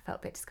feeling that I felt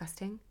a bit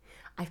disgusting.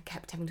 I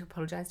kept having to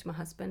apologise to my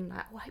husband,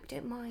 like, I hope you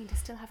don't mind, I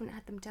still haven't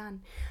had them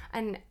done.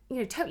 And, you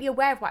know, totally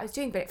aware of what I was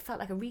doing, but it felt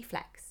like a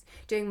reflex.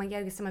 Doing my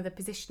yoga, some of the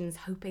positions,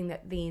 hoping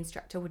that the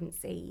instructor wouldn't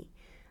see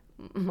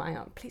my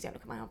arm. Please don't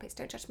look at my armpits,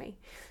 don't judge me.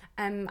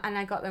 And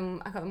I got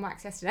them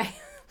waxed yesterday.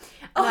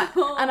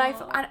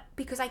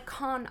 Because I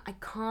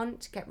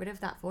can't get rid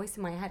of that voice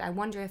in my head. I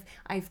wonder if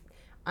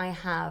I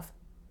have,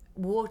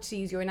 to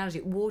use your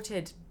analogy,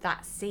 watered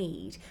that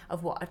seed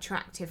of what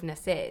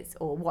attractiveness is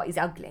or what is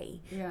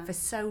ugly for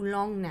so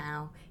long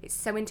now. It's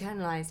so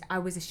internalized.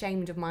 I'm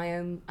ashamed of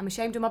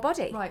my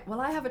body. Right,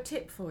 well, I have a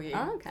tip for you.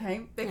 Oh,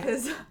 okay.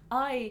 Because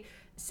I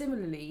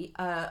similarly,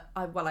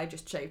 I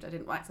just shaved. I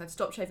didn't wax. I'd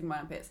stopped shaving my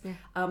armpits. Yeah.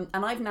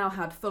 And I've now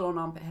had full-on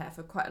armpit hair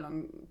for quite a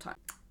long time.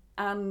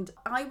 And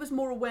I was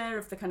more aware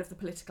of the kind of the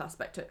political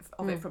aspect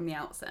of it from the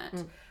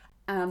outset.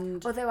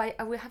 And although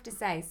I will have to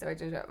say,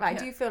 I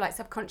do feel like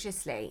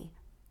subconsciously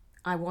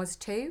I was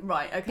too.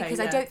 Right, okay.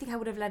 Because I don't think I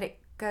would have let it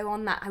go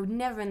on that. I would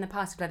never in the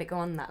past have let it go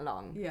on that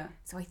long. Yeah.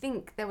 So I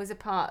think there was a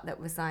part that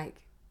was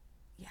like,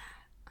 yeah,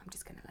 I'm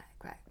just going to let it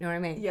grow. You know what I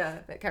mean? Yeah.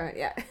 But current,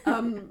 yeah.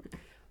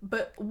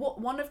 But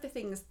one of the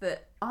things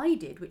that I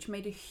did, which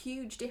made a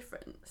huge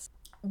difference,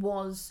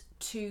 was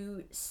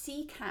to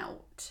seek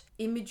out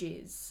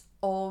images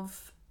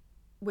of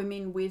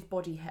women with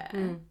body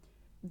hair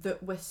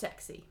that were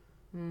sexy.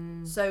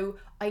 So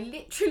I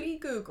literally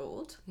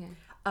Googled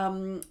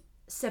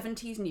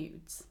 70s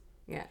nudes.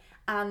 Yeah.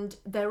 And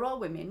there are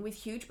women with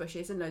huge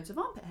bushes and loads of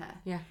armpit hair.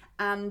 Yeah.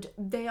 And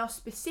they are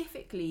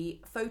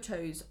specifically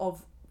photos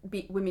of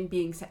women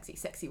being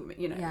sexy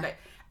women, you know. Yeah. Like,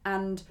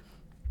 and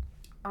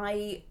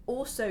I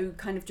also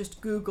kind of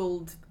just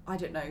Googled, I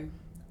don't know,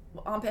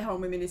 armpit hair on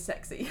women is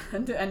sexy,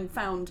 and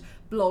found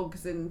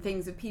blogs and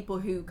things of people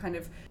who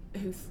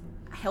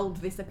held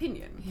this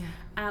opinion. Yeah.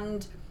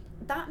 And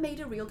that made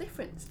a real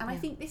difference. And I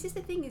think this is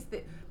the thing, is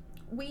that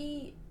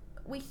we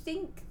we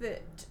think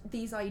that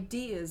these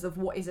ideas of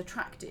what is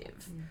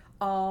attractive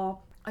are,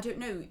 I don't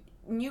know,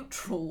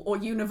 neutral or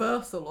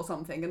universal or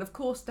something, and of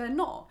course they're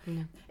not.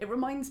 It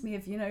reminds me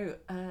of, you know,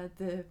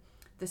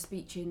 the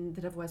speech in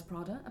The Devil Wears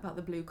Prada about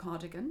the blue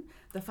cardigan.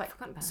 The fact,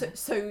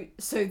 so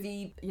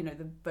the, you know,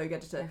 the Vogue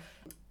editor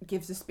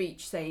gives a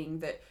speech saying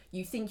that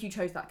you think you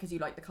chose that because you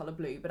like the colour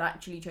blue, but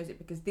actually you chose it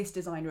because this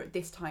designer at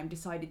this time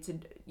decided to,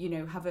 you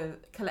know, have a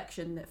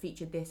collection that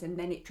featured this, and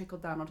then it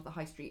trickled down onto the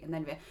high street, and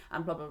then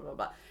blah blah blah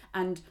blah.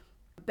 And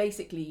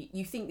basically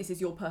you think this is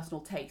your personal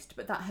taste,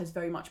 but that has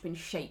very much been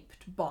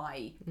shaped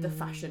by the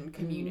fashion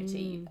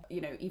community,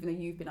 you know, even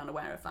though you've been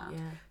unaware of that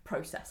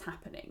process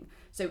happening.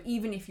 So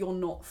even if you're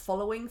not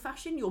following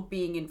fashion, you're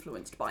being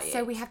influenced by it.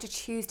 So we have to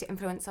choose to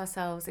influence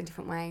ourselves in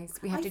different ways.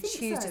 We have to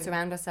choose to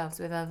surround ourselves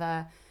with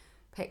other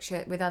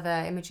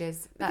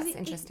images. That's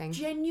interesting. It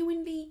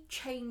genuinely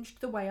changed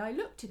the way I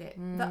looked at it.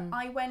 That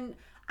I went,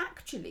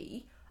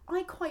 actually,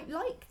 I quite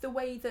like the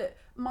way that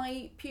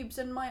my pubes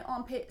and my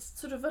armpits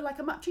sort of are like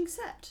a matching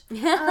set.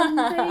 And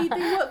they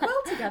work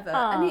well together.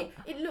 And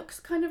it looks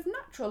kind of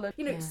natural. And,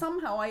 you know,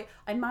 somehow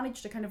I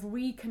managed to kind of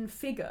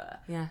reconfigure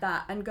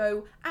that and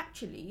go,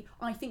 actually,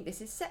 I think this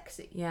is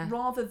sexy.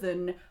 Rather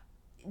than,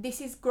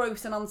 this is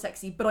gross and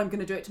unsexy, but I'm going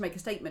to do it to make a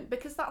statement,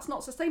 because that's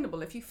not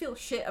sustainable. If you feel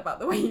shit about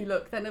the way you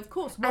look, then of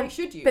course, why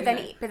should you? But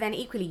then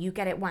equally, you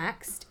get it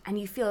waxed and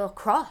you feel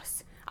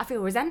cross. I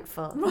feel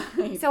resentful.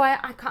 Right. So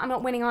I'm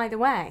not winning either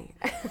way.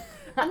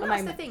 And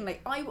that's the thing,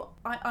 like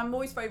I'm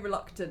always very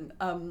reluctant,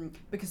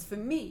 because for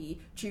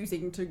me,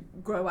 choosing to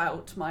grow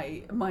out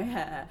my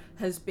hair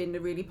has been a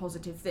really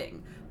positive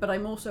thing. But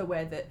I'm also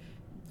aware that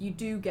you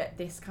do get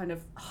this kind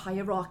of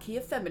hierarchy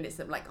of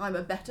feminism, like I'm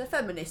a better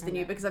feminist than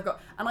you because I've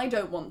got, and I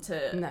don't want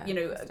to,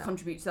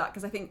 contribute to that,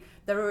 because I think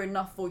there are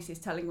enough voices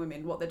telling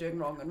women what they're doing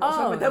wrong and what's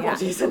wrong with their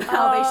bodies and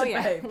how they should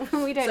behave.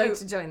 We don't need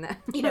to join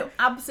that. You know,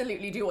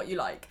 absolutely do what you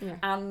like.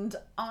 And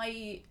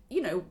I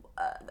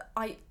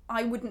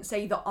wouldn't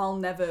say that I'll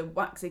never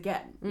wax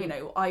again. You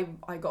know,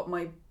 I got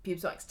my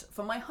pubes waxed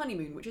for my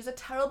honeymoon, which is a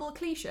terrible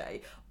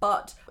cliche,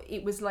 but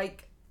it was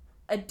like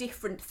a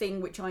different thing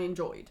which I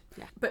enjoyed.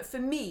 But for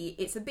me,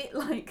 it's a bit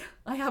like,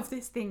 I have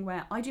this thing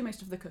where I do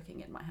most of the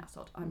cooking in my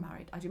household. I'm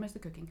married. I do most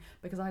of the cooking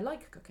because I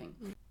like cooking.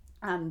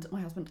 And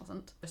my husband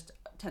doesn't, just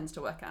tends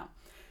to work out.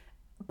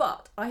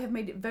 But I have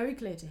made it very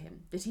clear to him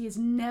that he is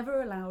never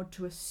allowed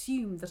to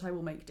assume that I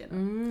will make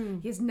dinner.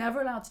 He is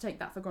never allowed to take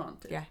that for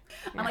granted.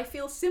 And I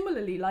feel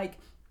similarly, like,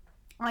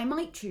 I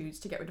might choose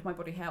to get rid of my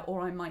body hair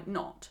or I might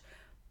not.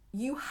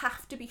 You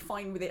have to be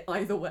fine with it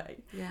either way.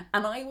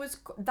 And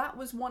that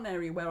was one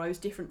area where I was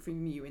different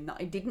from you, in that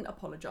I didn't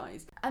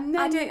apologise. And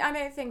then I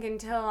don't think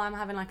until I'm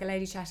having like a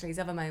Lady Chatterley's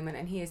other moment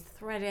and he is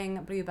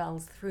threading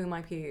bluebells through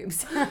my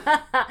pubes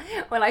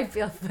well, I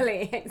feel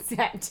fully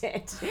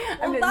accepted.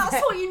 Well, that's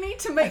what you need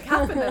to make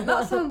happen then.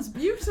 That sounds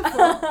beautiful.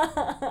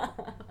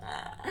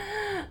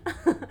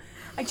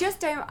 I've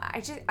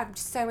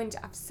so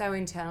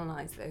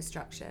internalised those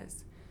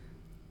structures.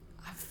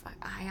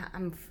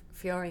 I'm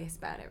furious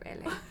about it,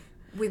 really,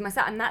 with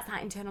myself, and that's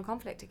that internal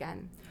conflict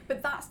again.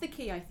 But that's the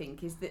key, I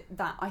think, is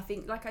that I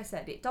think, like I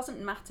said, it doesn't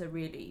matter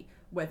really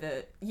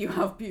whether you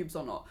have pubes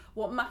or not.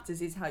 What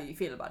matters is how you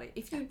feel about it.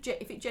 If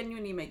it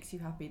genuinely makes you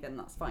happy, then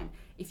that's fine.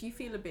 If you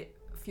feel a bit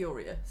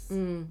furious,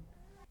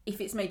 if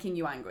it's making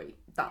you angry,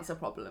 that's a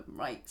problem,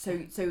 right?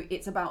 So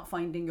it's about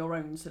finding your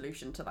own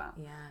solution to that.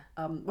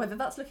 Whether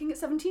that's looking at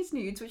 70s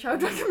nudes, which I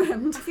would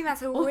recommend. I think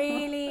that's a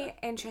really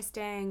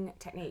interesting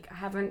technique. I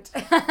haven't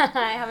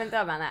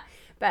thought about that.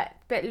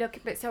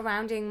 But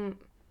surrounding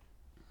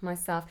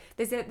myself,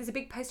 there's a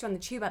big poster on the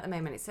Tube at the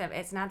moment. It's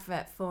an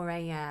advert for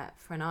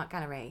an art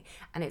gallery,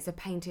 and it's a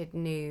painted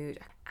nude,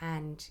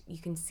 and you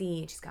can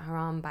see she's got her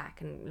arm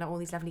back and all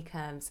these lovely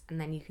curves, and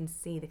then you can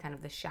see the kind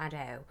of the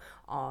shadow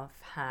of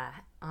her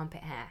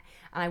armpit hair.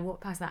 And I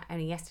walked past that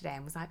only yesterday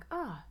and was like,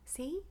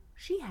 see,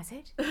 she has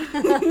it. But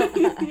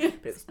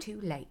it was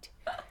too late.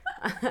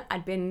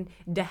 I'd been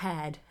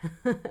dead.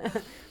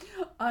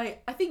 I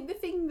think the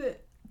thing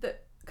that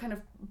kind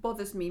of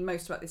bothers me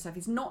most about this stuff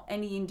is not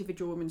any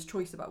individual woman's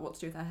choice about what to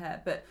do with her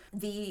hair, but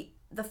the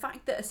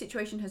fact that a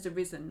situation has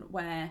arisen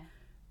where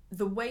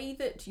the way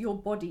that your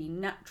body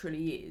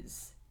naturally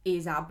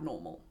is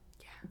abnormal.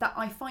 That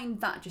I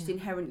find that just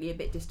inherently a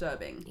bit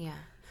disturbing.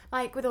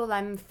 Like with all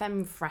them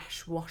femme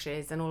fresh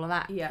washes and all of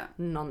that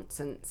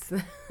nonsense.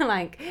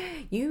 Like,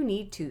 you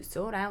need to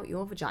sort out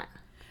your vagina.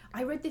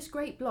 I read this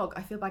great blog.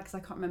 I feel bad because I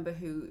can't remember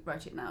who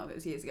wrote it now. It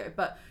was years ago.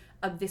 But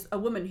a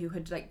woman who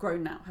had like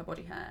grown out her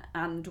body hair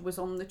and was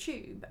on the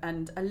Tube,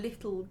 and a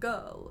little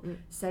girl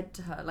said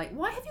to her, like,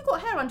 "Why have you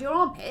got hair under your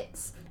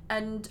armpits?"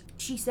 And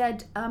she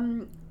said,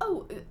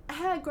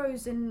 hair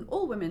grows in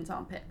all women's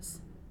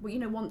armpits. Well, you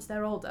know, once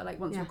they're older, like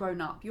once you're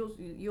grown up,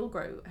 you'll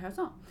grow hairs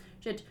up.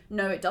 She said,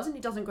 "No, it doesn't.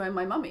 It doesn't grow in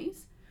my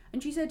mummy's."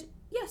 And she said,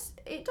 "Yes,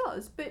 it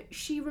does, but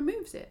she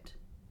removes it."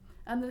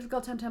 And the little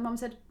girl turned to her mum and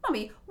said,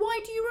 "Mummy, why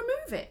do you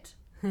remove it?"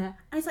 And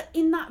it's like,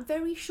 in that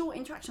very short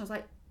interaction, I was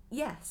like,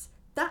 yes,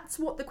 That's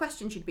what the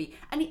question should be.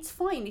 And it's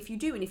fine if you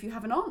do, and if you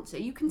have an answer,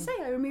 you can say,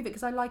 I remove it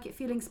because I like it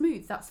feeling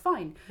smooth. That's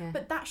fine. Yeah.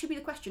 But that should be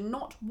the question,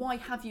 not why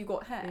have you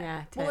got hair?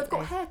 Yeah, totally. Well, I've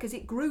got hair because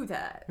it grew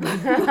there.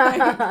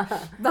 Like,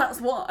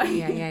 that's why.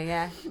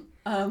 Yeah.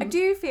 I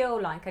do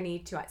feel like I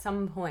need to, at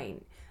some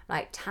point,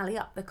 like, tally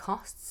up the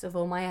costs of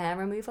all my hair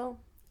removal.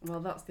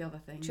 Well, that's the other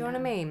thing. Do you know what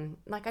I mean?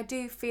 Like, I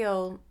do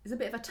feel... It's a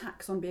bit of a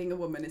tax on being a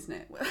woman, isn't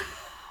it?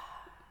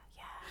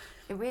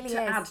 It really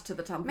to add to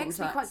the tampon makes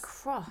tax. Me quite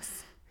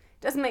cross.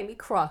 Doesn't make me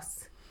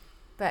cross,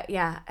 but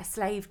yeah, a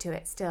slave to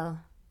it still.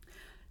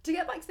 To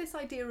get back to this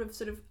idea of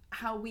sort of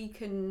how we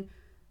can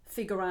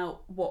figure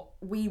out what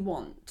we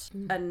want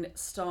and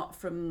start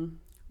from,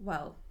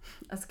 well,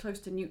 as close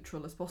to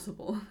neutral as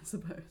possible, I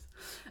suppose.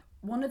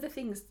 One of the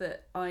things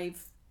that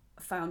I've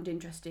found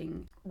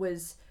interesting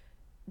was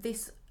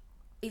this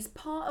is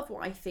part of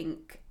what I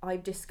think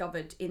I've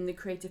discovered in the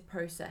creative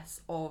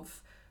process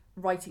of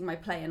writing my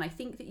play, and I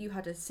think that you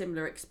had a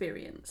similar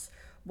experience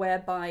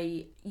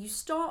whereby you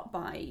start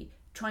by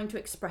trying to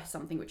express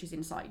something which is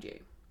inside you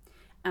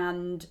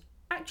and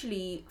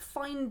actually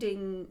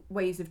finding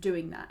ways of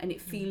doing that and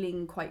it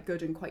feeling quite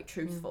good and quite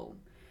truthful,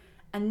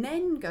 and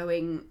then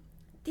going,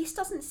 this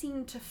doesn't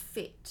seem to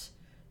fit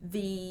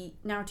the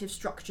narrative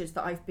structures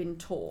that I've been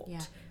taught.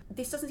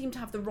 This doesn't seem to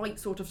have the right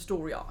sort of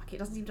story arc, it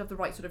doesn't seem to have the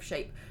right sort of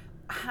shape.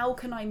 How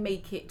can I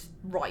make it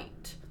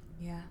right?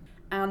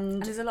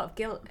 And there's a lot of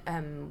guilt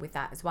with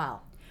that as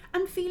well.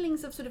 And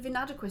feelings of sort of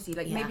inadequacy,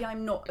 like maybe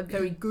I'm not a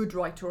very good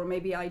writer, or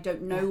maybe I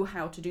don't know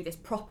how to do this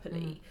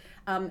properly.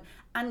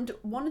 And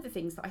one of the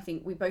things that I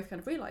think we both kind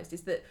of realised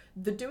is that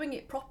the doing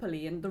it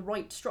properly and the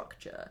right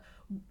structure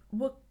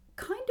were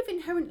kind of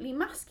inherently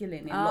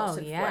masculine in lots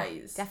of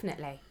ways.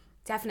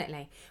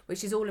 Definitely,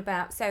 which is all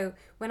about... So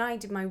when I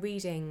did my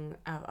reading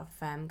of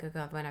Good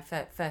God, when I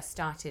first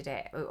started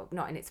it,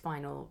 not in its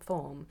final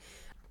form,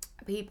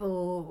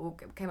 people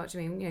came up to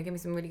me, gave me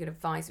some really good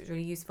advice, which was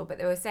really useful, but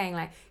they were saying,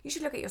 like, you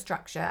should look at your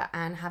structure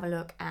and have a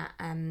look at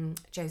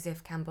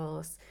Joseph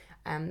Campbell's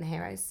The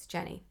Hero's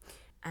Journey.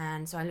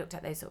 And so I looked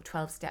at those sort of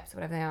 12 steps or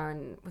whatever they are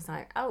and was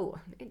like, oh,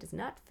 it does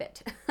not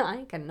fit.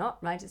 I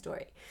cannot write a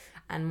story.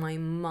 And my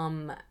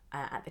mum,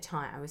 at the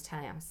time, I was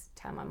telling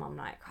my mum,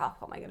 like, oh,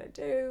 what am I going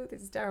to do?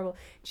 This is terrible.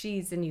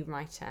 She's a new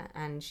writer,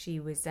 and she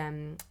was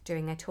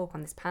doing a talk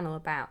on this panel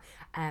about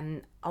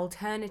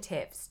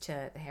alternatives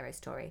to The Hero's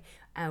Story,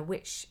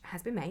 which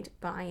has been made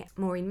by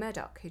Maureen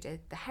Murdoch, who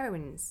did The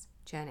Heroine's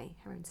Story.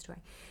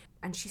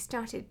 And she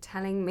started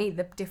telling me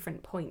the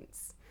different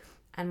points,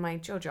 and my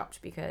jaw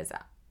dropped because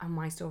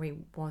my story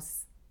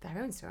was The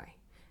Heroine's Story,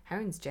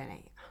 Heroine's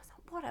Journey. I was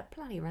like, what a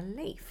bloody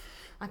relief.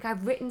 Like,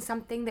 I've written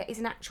something that is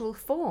an actual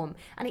form,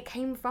 and it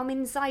came from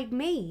inside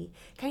me.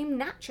 It came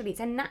naturally. It's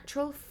a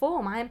natural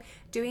form. I am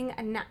doing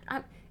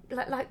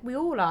like we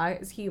all are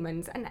as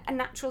humans, a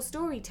natural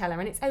storyteller,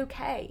 and it's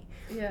okay.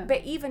 Yeah.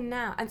 But even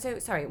now, and so,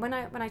 sorry, when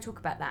I talk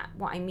about that,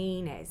 what I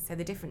mean is, so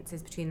the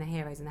differences between the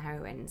heroes and the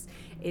heroines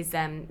is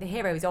the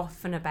hero is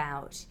often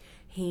about,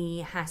 he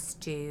has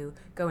to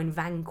go and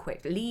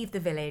leave the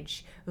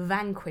village,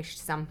 vanquish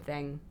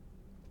something,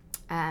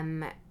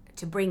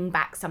 to bring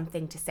back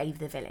something to save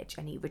the village,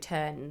 and he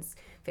returns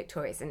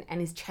victorious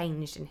and is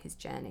changed in his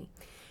journey.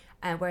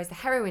 Whereas the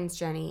heroine's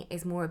journey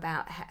is more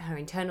about her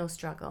internal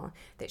struggle,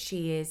 that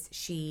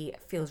she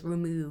feels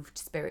removed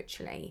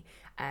spiritually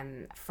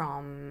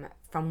from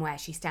where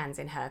she stands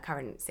in her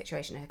current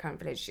situation, her current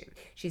village.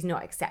 She's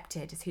not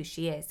accepted as who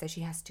she is, so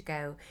she has to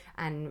go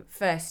and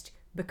first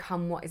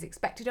become what is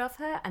expected of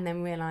her, and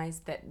then realise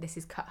that this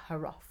has cut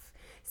her off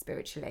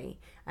spiritually.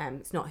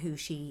 It's not who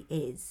she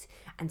is,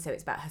 and so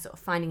it's about her sort of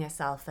finding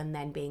herself and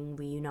then being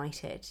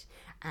reunited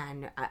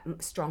and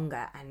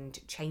stronger and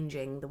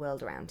changing the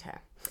world around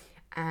her.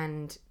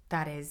 And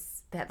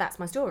that's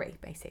my story,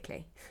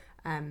 basically,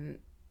 and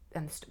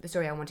the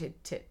story I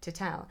wanted to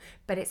tell.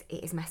 But it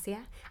is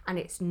messier, and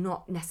it's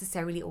not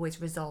necessarily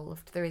always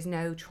resolved. There is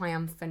no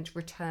triumphant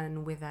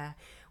return with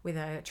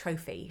a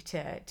trophy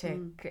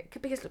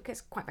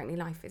because quite frankly,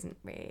 life isn't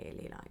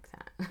really like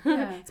that.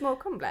 Yeah. It's more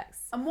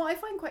complex. And what I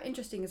find quite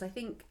interesting is I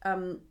think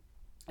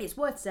it's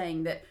worth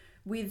saying that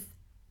with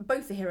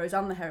both the heroes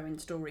and the heroine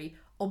story,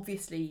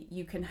 obviously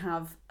you can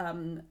have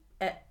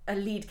a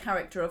lead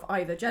character of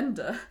either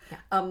gender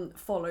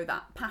follow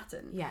that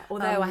pattern. Yeah,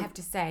 although I have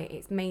to say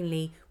it's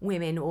mainly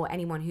women or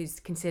anyone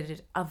who's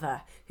considered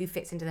other who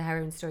fits into the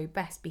heroine story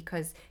best,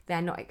 because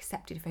they're not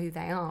accepted for who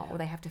they are, or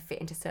they have to fit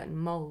into certain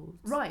moulds.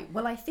 Right.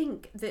 Well, I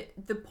think that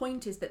the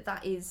point is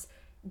that is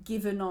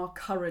given our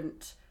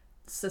current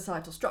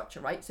societal structure,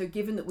 right? So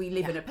given that we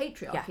live in a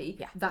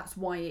patriarchy, that's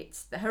why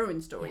it's the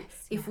heroine story.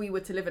 Yes, if we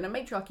were to live in a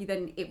matriarchy,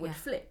 then it would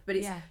flip. But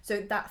it's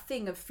so that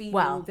thing of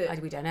feeling that...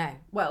 we don't know.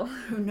 Well,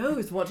 who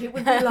knows what it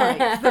would be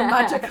like, the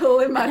magical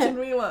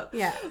imaginary world.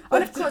 Yeah.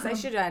 But of course, I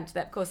should add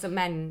that, of course, some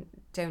men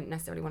don't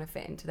necessarily want to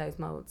fit into those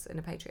moulds in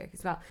a patriarchy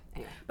as well.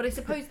 Anyway. But I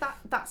suppose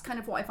that's kind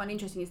of what I find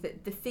interesting, is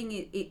that the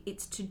thing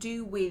it's to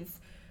do with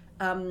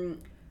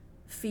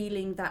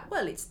feeling that,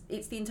 well, it's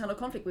the internal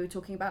conflict we were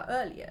talking about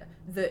earlier,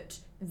 that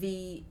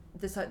the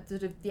sort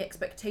of the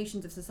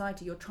expectations of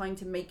society, you're trying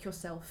to make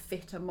yourself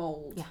fit a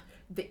mold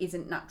that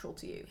isn't natural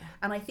to you.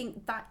 And I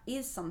think that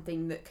is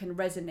something that can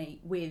resonate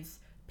with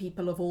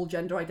people of all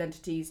gender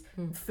identities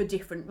for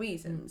different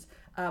reasons.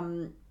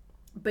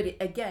 But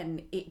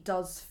it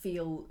does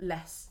feel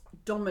less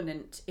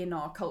dominant in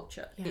our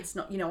culture. It's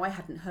not, I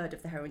hadn't heard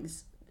of the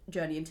heroine's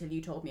journey until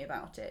you told me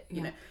about it,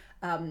 you know,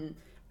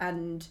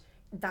 and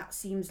that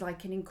seems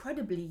like an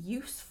incredibly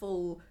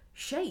useful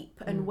shape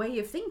and way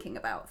of thinking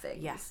about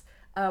things.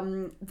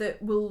 That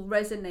will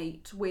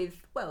resonate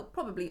with, well,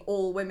 probably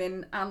all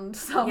women and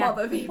some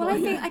other people.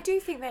 Well, I do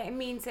think that it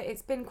means that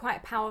it's been quite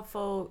a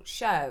powerful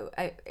show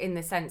in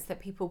the sense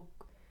that people,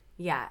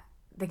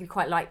 they could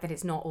quite like that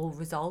it's not all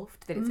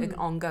resolved, that it's an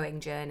ongoing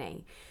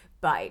journey.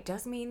 But it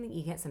does mean that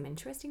you get some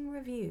interesting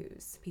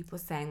reviews. People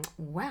saying,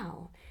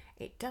 well,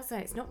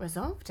 it's not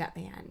resolved at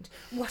the end.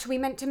 What are we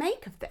meant to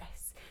make of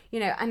this? You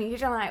know, and you're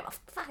just like, well,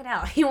 fuck it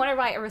out. You want to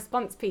write a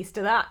response piece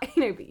to that,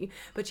 you know,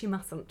 but you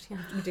mustn't. You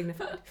have to be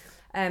dignified.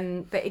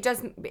 But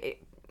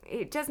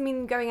it does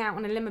mean going out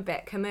on a limb a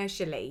bit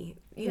commercially.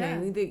 You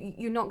know,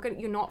 you're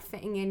not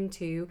fitting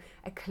into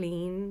a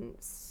clean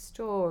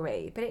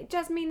story. But it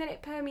does mean that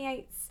it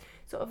permeates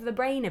sort of the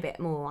brain a bit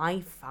more.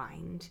 I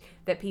find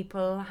that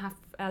people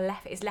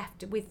is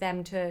left with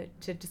them to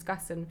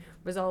discuss and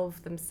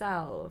resolve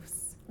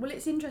themselves. Well,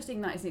 it's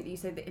interesting that, isn't it, that you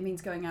say that it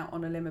means going out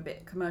on a limb a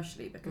bit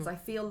commercially, because I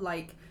feel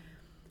like,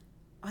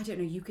 I don't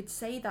know, you could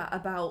say that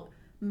about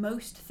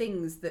most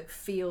things that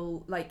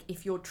feel like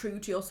if you're true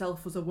to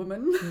yourself as a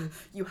woman,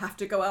 you have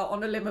to go out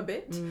on a limb a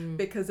bit,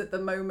 because at the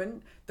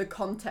moment, the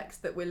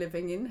context that we're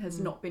living in has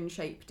not been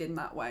shaped in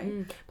that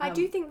way. But I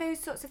do think those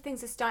sorts of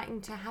things are starting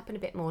to happen a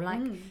bit more,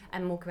 like,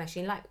 and more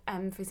commercially. Like,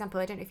 for example,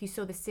 I don't know if you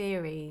saw the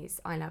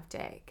series I Love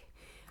Dick.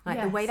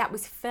 Like, the way that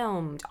was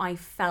filmed, I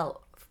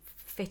felt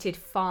fitted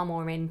far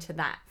more into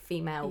that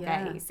female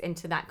gaze,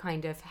 into that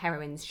kind of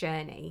heroine's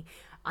journey.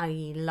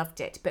 I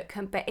loved it, but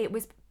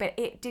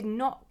it did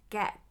not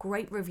get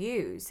great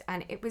reviews,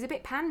 and it was a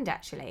bit panned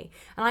actually,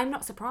 and I'm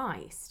not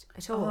surprised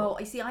at all. Oh,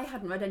 I see. I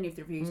hadn't read any of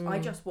the reviews. I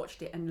just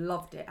watched it and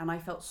loved it, and I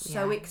felt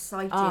so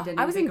excited and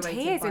I was in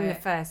invigorated tears by in it.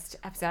 the first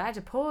episode. I had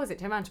to pause it,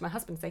 turn around to my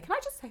husband and say, "Can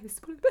I just say this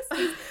is one of the best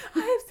things I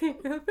have seen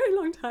in a very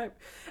long time?"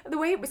 The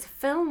way it was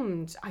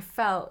filmed, I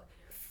felt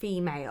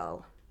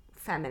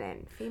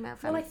feminine.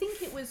 Well, I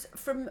think it was,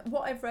 from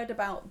what I've read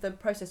about the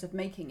process of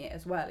making it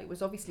as well, it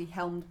was obviously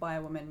helmed by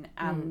a woman,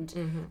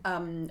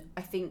 and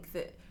I think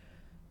that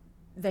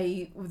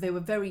they were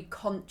very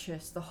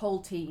conscious, the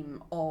whole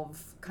team,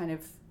 of kind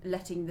of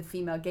letting the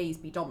female gaze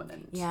be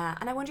dominant. Yeah,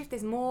 and I wonder if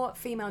there's more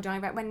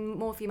when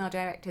more female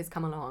directors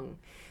come along,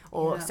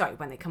 or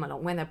when they come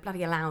along, when they're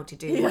bloody allowed to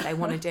do what they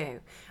want to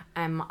do.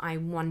 I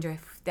wonder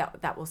if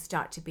that will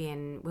start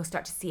to we'll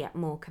start to see it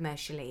more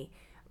commercially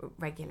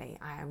regularly.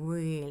 I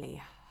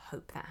really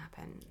hope that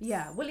happens.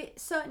 Yeah, well, it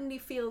certainly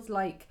feels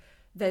like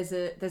there's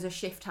a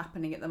shift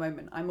happening at the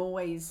moment. I'm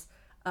always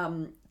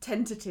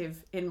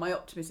tentative in my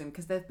optimism,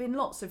 because there've been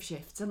lots of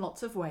shifts and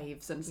lots of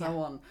waves and so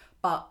on,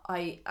 but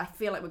I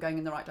feel like we're going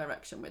in the right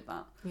direction with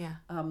that.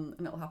 And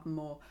it'll happen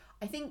more.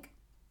 I think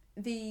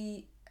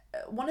the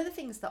one of the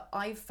things that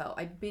I've felt,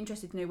 I'd be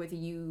interested to know whether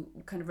you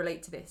kind of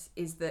relate to this,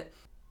 is that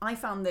I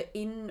found that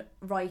in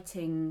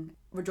writing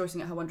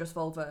Rejoicing at Her Wondrous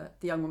Vulva,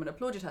 the young woman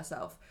applauded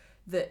herself,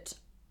 that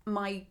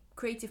my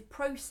creative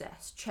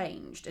process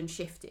changed and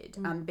shifted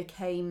and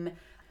became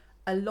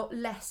a lot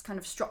less kind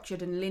of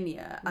structured and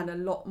linear and a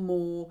lot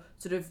more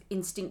sort of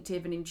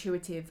instinctive and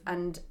intuitive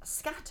and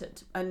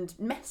scattered and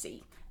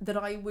messy, that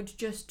I would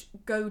just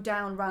go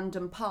down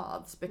random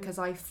paths because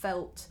I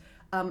felt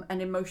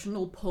an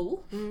emotional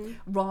pull,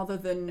 rather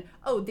than,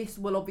 this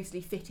will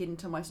obviously fit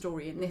into my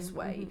story in this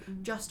way.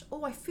 Just,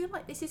 I feel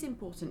like this is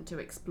important to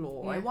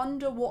explore. I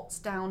wonder what's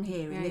down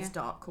here in this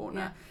dark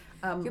corner.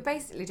 You're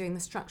basically doing the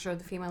structure of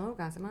the female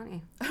orgasm, aren't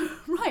you?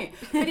 Right.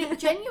 But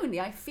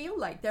genuinely, I feel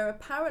like there are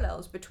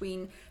parallels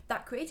between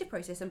that creative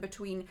process and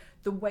between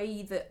the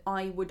way that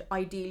I would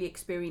ideally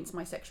experience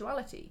my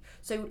sexuality.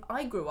 So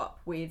I grew up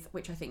with,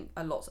 which I think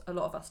a lot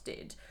of us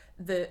did,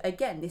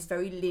 this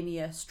very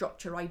linear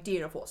structure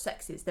idea of what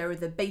sex is. There are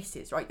the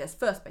bases, right? There's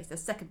first base,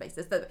 there's second base,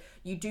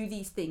 you do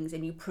these things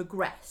and you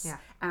progress,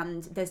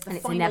 and there's the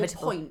final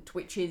inevitable point,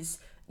 which is,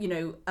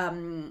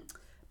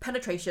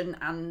 penetration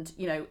and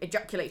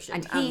ejaculation,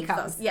 and he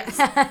comes. Yes.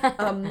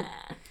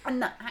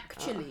 And that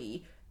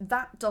actually,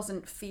 that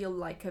doesn't feel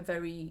like a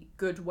very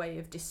good way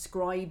of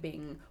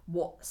describing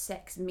what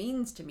sex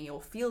means to me,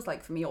 or feels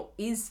like for me, or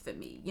is for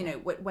me,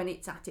 when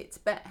it's at its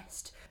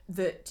best.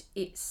 That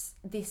it's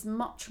this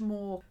much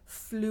more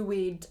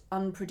fluid,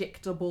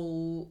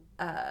 unpredictable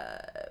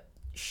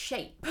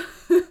shape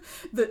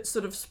that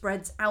sort of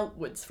spreads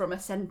outwards from a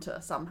centre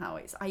somehow.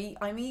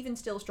 I'm even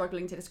still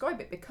struggling to describe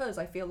it, because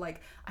I feel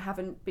like I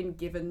haven't been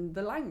given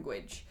the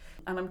language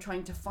and I'm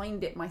trying to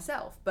find it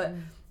myself. But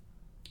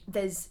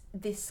there's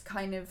this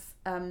kind of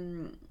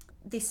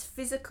this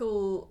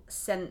physical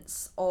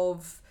sense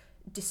of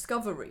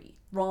discovery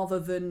rather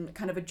than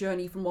kind of a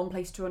journey from one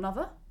place to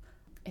another,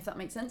 if that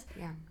makes sense.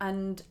 Yeah.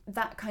 And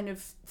that kind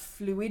of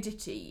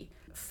fluidity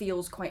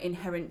feels quite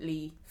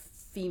inherently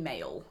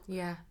female.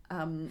 Yeah.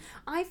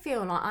 I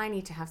feel like I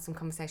need to have some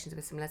conversations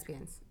with some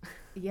lesbians.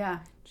 Yeah.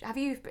 Have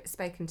you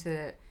spoken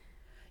to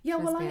Yeah,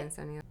 lesbians?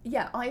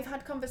 Yeah, I've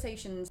had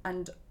conversations,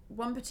 and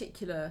one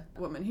particular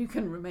woman who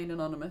can remain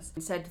anonymous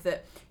said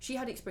that she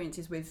had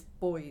experiences with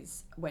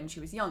boys when she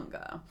was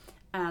younger,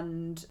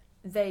 and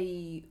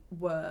they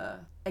were,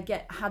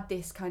 again, had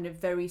this kind of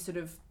very sort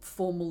of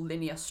formal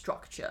linear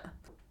structure,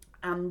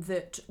 and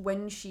that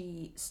when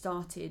she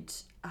started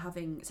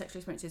having sexual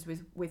experiences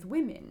with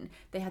women,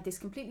 they had this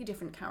completely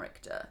different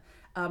character,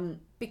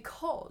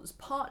 because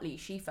partly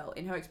she felt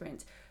in her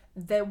experience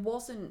there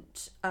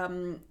wasn't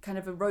kind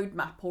of a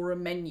roadmap or a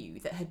menu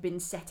that had been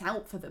set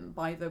out for them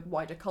by the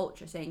wider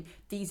culture saying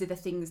these are the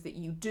things that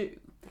you do.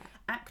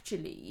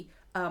 Actually,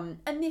 and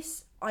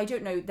this, I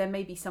don't know, there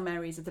may be some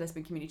areas of the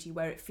lesbian community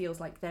where it feels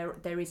like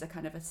there is a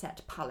kind of a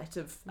set palette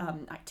of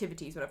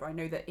activities, whatever. I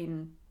know that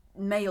in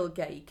male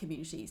gay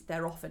communities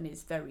there often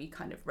is very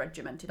kind of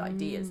regimented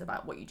ideas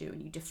about what you do,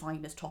 and you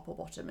define as top or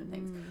bottom and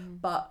things.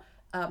 But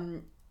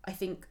I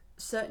think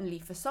certainly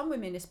for some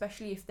women,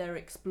 especially if they're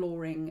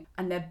exploring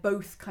and they're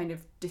both kind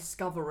of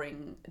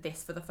discovering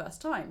this for the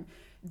first time,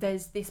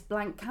 there's this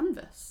blank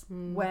canvas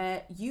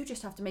where you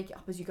just have to make it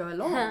up as you go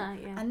along.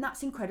 And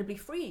that's incredibly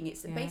freeing.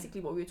 It's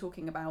basically what we were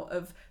talking about,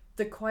 of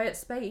the quiet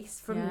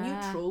space from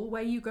neutral,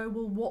 where you go,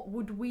 well, what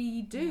would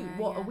we do?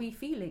 What are we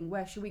feeling?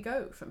 Where should we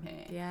go from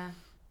here?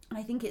 And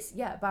I think it's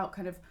about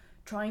kind of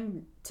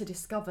trying to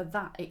discover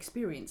that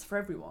experience for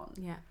everyone.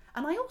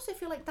 And I also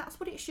feel like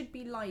that's what it should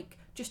be like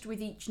just with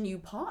each new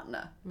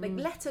partner. Like,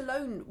 let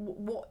alone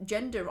what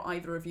gender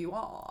either of you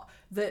are,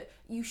 that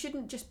you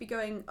shouldn't just be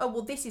going, oh,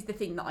 well, this is the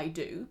thing that I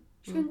do.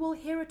 You're going, well,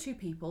 here are two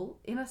people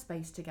in a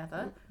space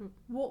together.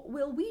 What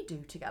will we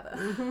do together?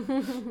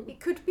 It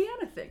could be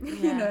anything,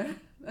 you know.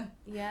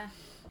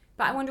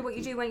 But I wonder what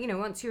you do when, you know,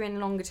 once you're in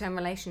longer term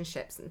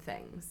relationships and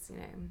things, you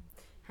know,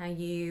 how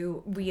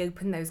you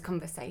reopen those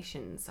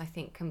conversations, I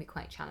think, can be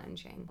quite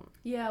challenging.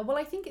 Yeah, well,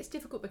 I think it's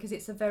difficult because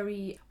it's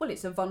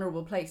it's a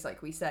vulnerable place,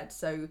 like we said.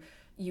 So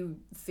you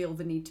feel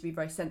the need to be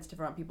very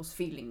sensitive around people's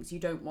feelings. You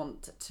don't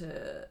want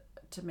to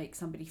make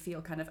somebody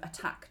feel kind of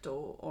attacked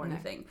or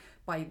anything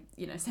by,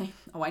 you know, saying,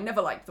 oh, I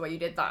never liked the way you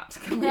did that.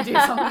 Can we do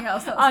something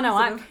else? That's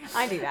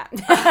I do that.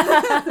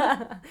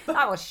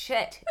 That was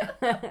shit.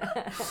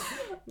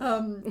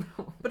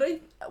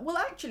 But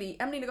actually,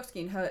 Emily Nagoski,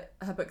 in her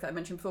book that I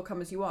mentioned before,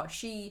 Come As You Are,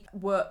 she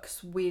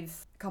works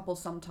with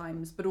couples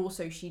sometimes, but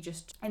also she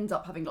just ends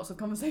up having lots of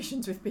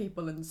conversations with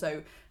people, and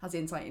so has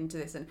insight into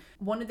this. And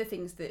one of the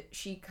things that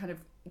she kind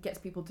of gets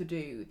people to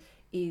do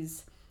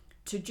is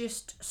to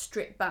just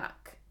strip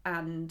back.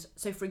 And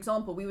so, for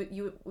example, we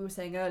were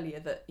saying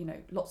earlier that, you know,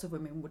 lots of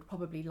women would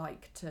probably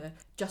like to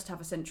just have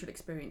a sensual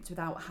experience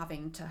without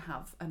having to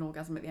have an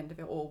orgasm at the end of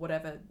it or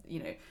whatever,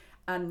 you know.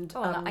 And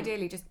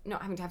ideally just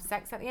not having to have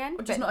sex at the end,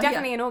 but not,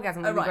 definitely an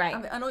orgasm would be great.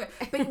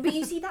 But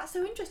you see, that's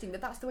so interesting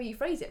that's the way you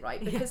phrase it,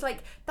 right? Because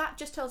like that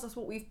just tells us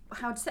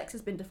how sex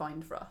has been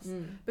defined for us.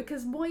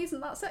 Because why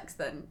isn't that sex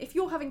then? If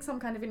you're having some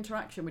kind of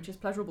interaction which is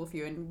pleasurable for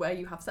you and where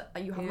you have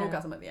an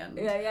orgasm at the end,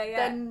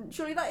 then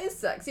surely that is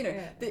sex. You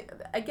know,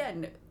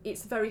 again,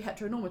 it's very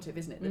heteronormative,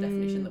 isn't it? The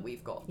definition that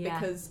we've got,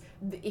 because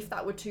if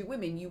that were two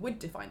women, you would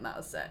define that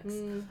as sex.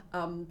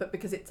 But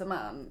because it's a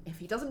man, if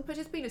he doesn't put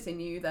his penis in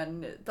you,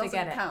 then it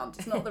doesn't count.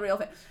 It's not the real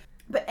thing.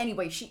 But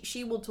anyway,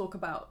 she will talk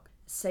about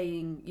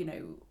saying, you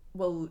know,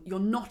 well, you're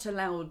not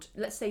allowed,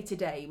 let's say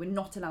today, we're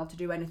not allowed to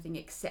do anything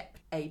except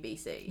A, B,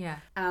 C. Yeah.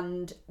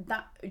 And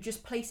that,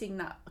 just placing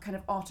that kind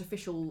of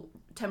artificial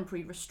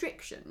temporary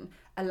restriction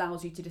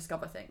allows you to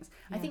discover things.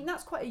 I think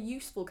that's quite a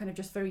useful kind of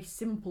just very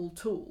simple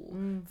tool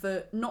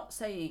for not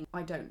saying,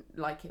 I don't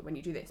like it when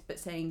you do this, but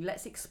saying,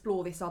 let's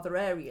explore this other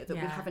area that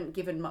we haven't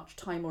given much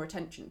time or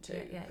attention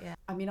to.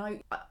 I mean,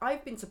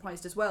 I've been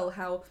surprised as well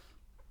how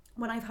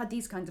when I've had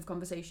these kinds of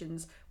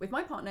conversations with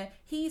my partner,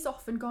 he's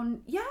often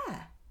gone,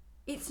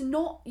 it's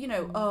not, you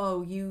know,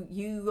 oh,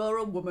 you are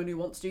a woman who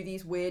wants to do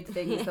these weird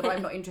things that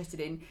I'm not interested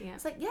in.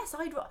 It's like, yes,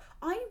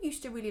 I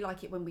used to really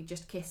like it when we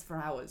just kiss for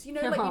hours, you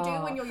know, like you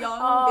do when you're young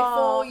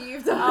before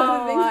you've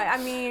done anything. I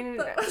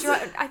mean,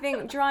 I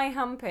think dry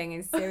humping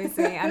is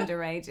seriously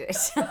underrated.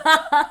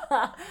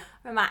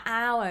 My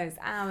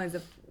hours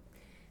of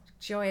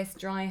joyous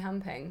dry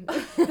humping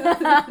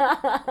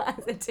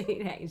as a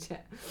teenager.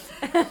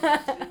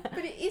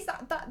 But it is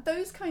that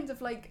those kinds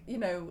of, like, you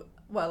know,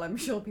 well, I'm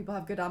sure people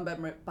have good and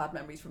bad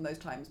memories from those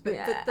times, but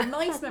the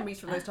nice memories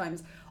from those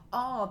times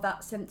are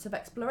that sense of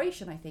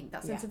exploration, I think,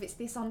 that sense of it's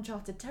this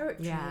uncharted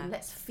territory and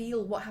let's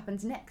feel what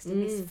happens next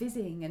and this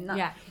fizzing and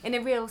that. In a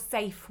real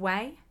safe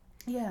way.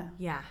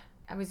 Yeah.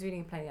 I was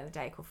reading a play the other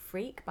day called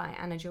Freak by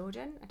Anna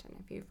Jordan. I don't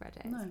know if you've read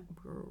it. No. It's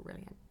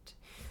brilliant.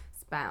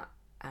 It's about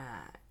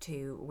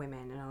two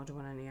women, an older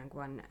one and a younger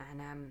one,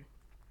 and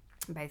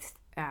both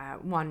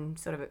one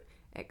sort of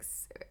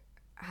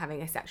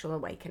having a sexual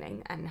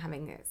awakening and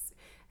having this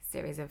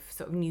series of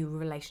sort of new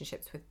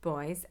relationships with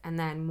boys, and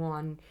then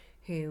one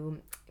who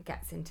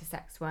gets into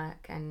sex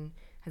work and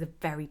has a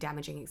very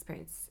damaging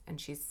experience, and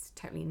she's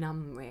totally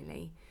numb,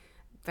 really,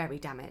 very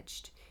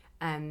damaged.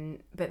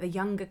 But the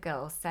younger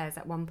girl says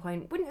at one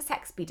point, wouldn't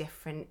sex be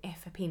different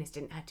if a penis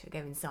didn't have to go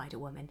inside a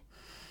woman?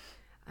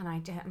 And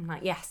I'm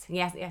like, yes,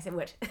 it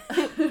would.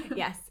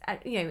 Yes,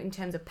 in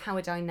terms of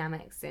power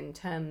dynamics, in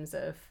terms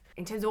of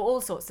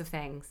all sorts of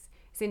things.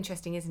 It's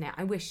interesting, isn't it?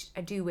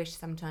 I do wish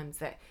sometimes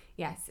that,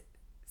 yes,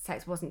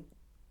 sex wasn't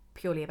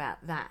purely about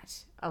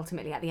that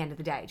ultimately at the end of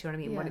the day. Do you know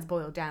what I mean? What it's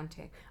boiled down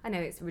to. I know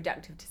it's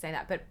reductive to say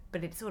that,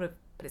 but it sort of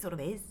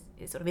is.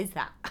 It sort of is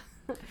that.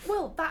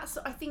 Well,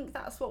 I think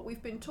that's what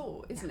we've been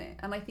taught, isn't it?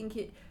 And I think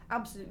it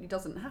absolutely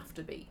doesn't have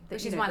to be.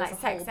 Which is why, like,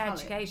 sex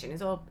education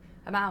is all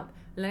about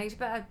learning to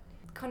put a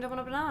condom on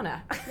a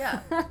banana.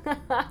 Yeah.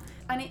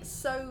 And it's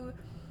so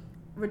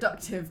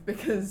reductive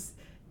because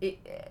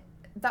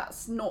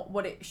that's not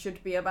what it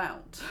should be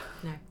about.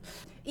 No.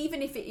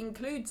 Even if it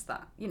includes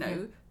that,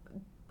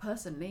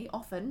 personally,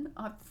 often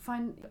I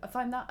find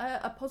that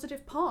a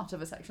positive part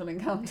of a sexual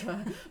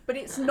encounter, but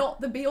it's not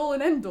the be all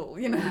and end all,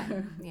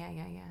 Yeah.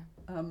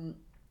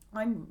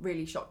 I'm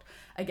really shocked.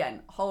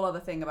 Again, whole other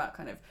thing about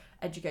kind of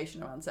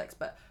education around sex,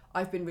 but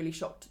I've been really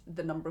shocked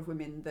the number of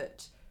women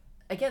that,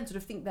 again, sort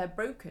of think they're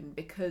broken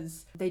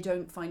because they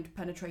don't find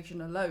penetration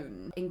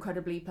alone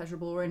incredibly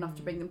pleasurable or enough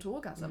to bring them to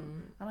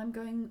orgasm. And I'm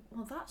going,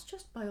 well, that's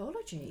just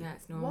biology.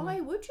 That's normal. Why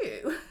would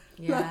you?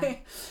 Yeah.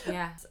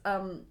 Yeah.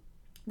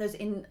 There's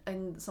in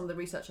some of the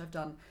research I've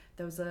done,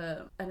 there was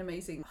an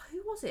amazing,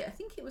 who was it? I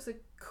think it was a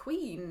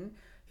queen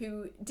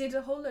who did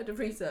a whole load of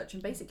research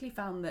and basically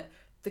found that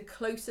the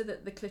closer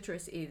that the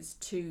clitoris is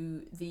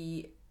to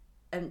the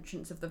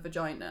entrance of the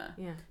vagina,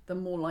 the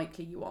more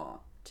likely you are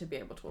to be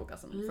able to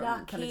orgasm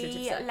from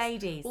penetrative sex.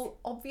 Ladies. Well,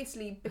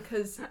 obviously,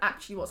 because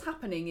actually what's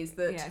happening is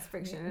that it's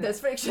friction, there's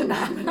friction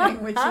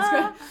happening, which is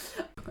great.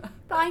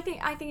 But I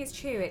think it's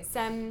true. It's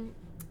going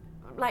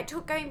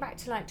back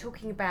to like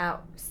talking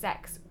about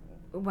sex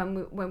when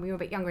we were a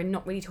bit younger and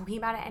not really talking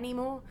about it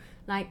anymore.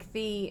 Like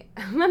the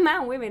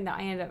amount of women that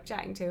I ended up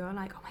chatting to are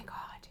like, oh my god,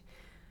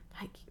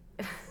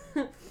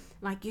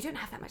 like you don't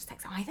have that much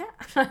sex either,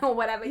 or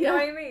whatever. You know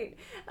what I mean?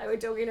 Like we're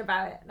talking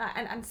about it, like,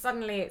 and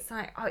suddenly it's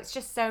like, oh, it's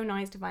just so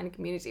nice to find a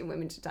community of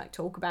women to like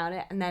talk about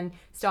it, and then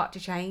start to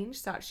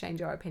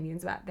change our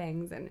opinions about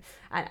things, and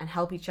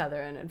help each other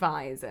and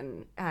advise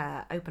and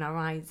open our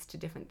eyes to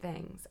different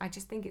things. I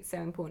just think it's so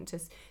important to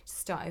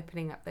start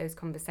opening up those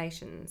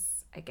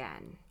conversations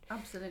again.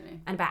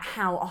 Absolutely. And about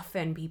how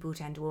often people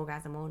tend to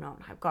orgasm or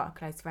not. I've got a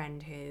close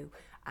friend who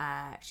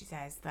she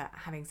says that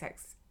having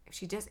sex, if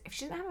she doesn't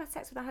have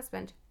sex with her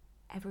husband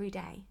every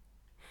day,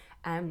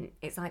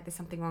 it's like there's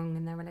something wrong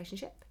in their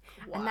relationship.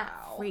 Wow. And that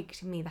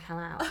freaked me the hell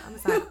out. I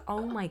was like,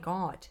 oh my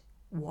god,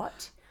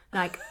 what?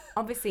 Like,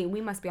 obviously we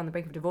must be on the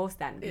brink of divorce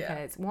then,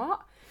 because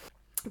what?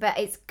 But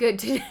it's good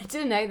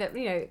to know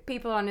that,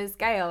 people on a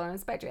scale, on a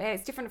spectrum,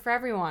 it's different for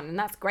everyone, and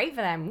that's great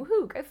for them.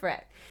 Woohoo, go for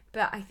it.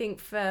 But I think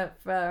for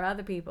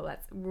other people,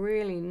 that's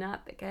really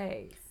not the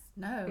case.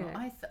 No,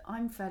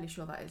 I'm fairly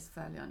sure that is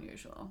fairly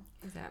unusual.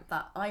 Is it?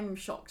 That I'm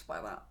shocked by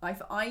that.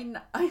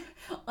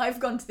 I've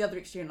gone to the other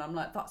extreme and I'm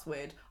like, that's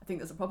weird. I think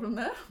there's a problem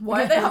there.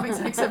 Why are they having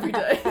sex every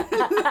day?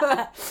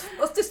 That's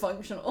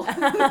dysfunctional.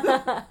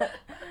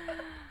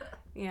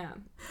 Yeah.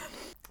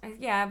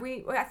 Yeah,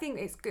 I think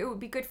it would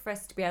be good for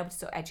us to be able to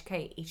sort of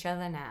educate each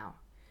other now.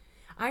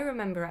 I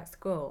remember at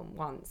school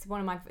once,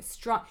 one of my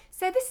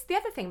so this is the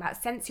other thing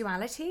about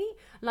sensuality,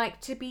 like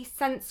to be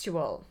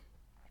sensual,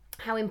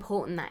 how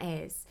important that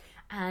is.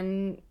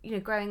 And,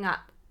 growing up,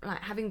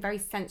 like having very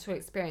sensual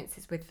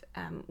experiences with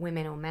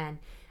women or men,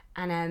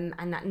 and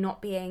that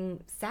not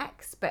being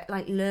sex, but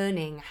like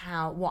learning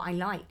what I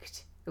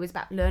liked. It was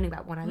about learning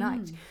about what I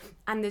liked.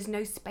 And there's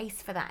no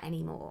space for that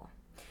anymore.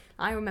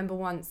 I remember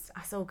once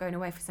I saw going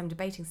away for some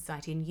debating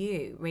society and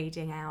you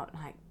reading out,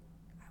 like,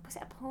 was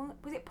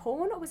it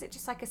porn or was it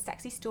just like a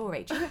sexy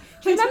story? Do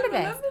you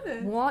remember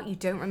this? What? You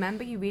don't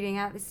remember you reading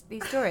out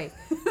these stories?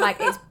 Like,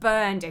 it's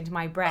burned into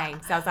my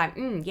brain. So I was like,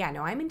 yeah,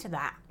 no, I'm into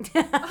that.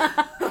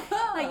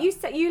 Like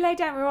you lay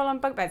down, we were all on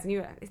bunk beds,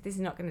 and this is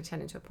not going to turn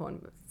into a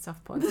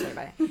soft porn story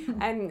about it.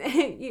 And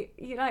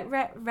you like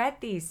read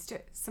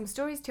some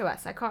stories to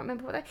us. I can't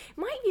remember what it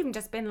might have even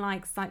just been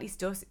like slightly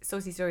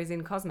saucy stories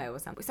in Cosmo or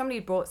something. Somebody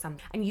brought some,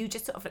 and you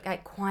just sort of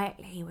like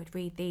quietly would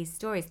read these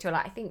stories to her.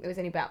 Like, I think there was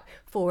only about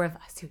 4 of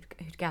us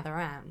who'd gather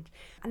around,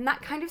 and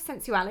that kind of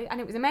sensuality, and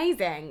it was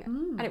amazing,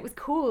 and it was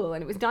cool,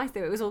 and it was nice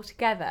that it was all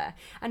together,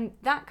 and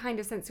that kind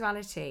of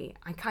sensuality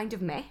I kind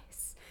of miss.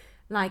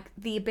 Like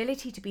the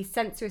ability to be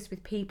sensuous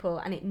with people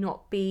and it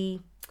not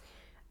be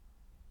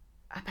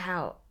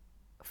about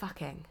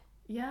fucking.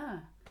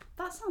 Yeah,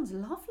 that sounds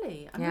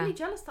lovely. I'm really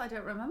jealous that I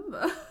don't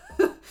remember.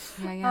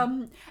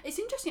 Yeah. It's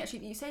interesting actually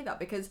that you say that,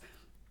 because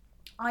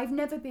I've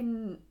never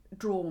been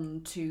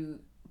drawn to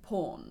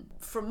porn,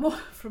 from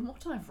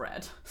what I've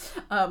read,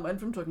 and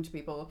from talking to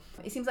people,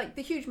 it seems like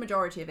the huge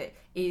majority of it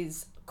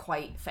is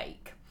quite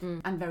fake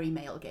and very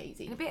male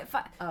gazy. And a bit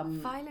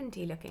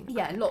violent-y looking.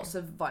 Yeah, and lots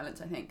of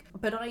violence, I think.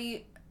 But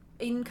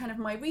in kind of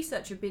my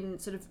research, have been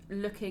sort of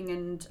looking,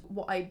 and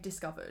what I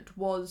discovered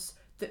was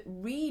that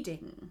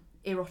reading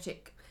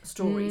erotic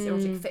stories,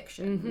 erotic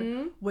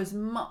fiction, was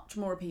much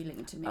more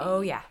appealing to me. Oh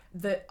yeah.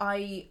 That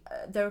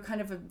there are kind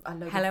of a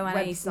load Hello, of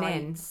Anais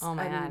Nin. websites. Oh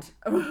my god.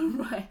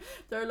 Right,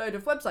 there are a load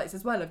of websites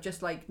as well of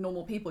just like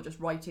normal people just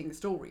writing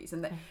stories,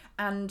 and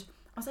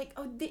I was like,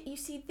 you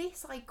see,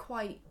 this I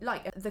quite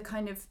like, the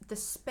kind of the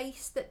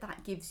space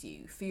that gives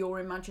you for your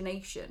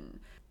imagination,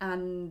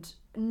 and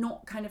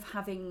not kind of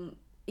having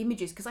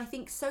images, because I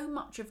think so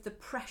much of the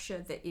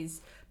pressure that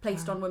is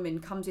placed on women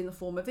comes in the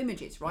form of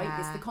images, right?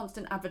 It's the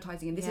constant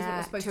advertising, and this is what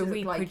we're supposed to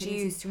look like,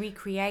 to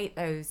recreate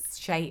those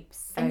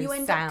shapes, and you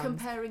end sounds. up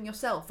comparing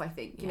yourself, I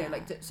think, you know,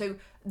 like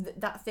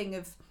that thing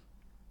of,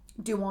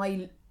 do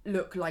I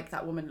look like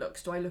that woman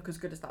looks? Do I look as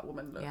good as that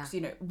woman looks?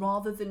 You know,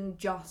 rather than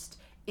just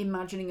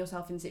imagining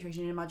yourself in the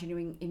situation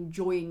and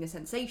enjoying the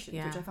sensations,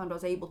 which I found I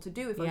was able to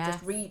do if I was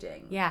just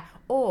reading. Yeah.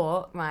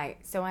 Or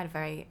so I had a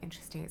very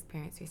interesting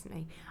experience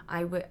recently.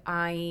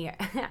 I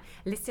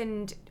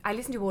listened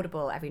to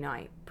Audible every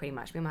night, pretty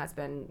much. Me and my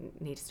husband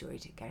need a story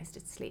to get us to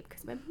sleep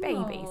because we're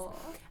babies. Aww.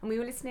 And we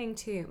were listening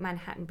to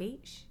Manhattan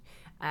Beach,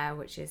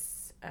 which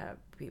is a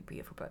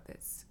beautiful book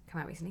that's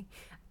come out recently.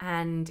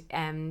 And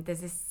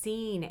there's a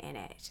scene in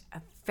it,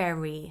 a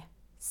very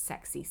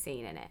sexy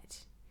scene in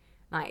it.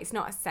 Like, it's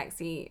not a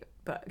sexy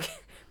book,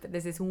 but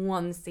there's this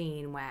one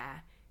scene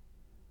where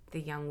the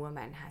young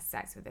woman has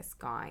sex with this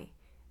guy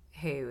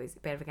who is a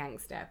bit of a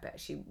gangster, but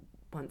she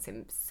wants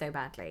him so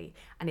badly.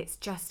 And it's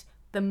just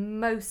the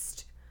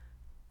most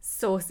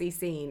saucy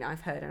scene I've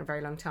heard in a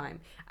very long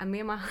time. And me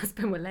and my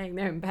husband were laying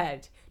there in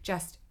bed,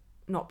 just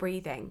not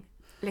breathing,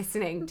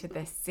 listening to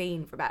this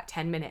scene for about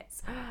 10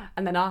 minutes.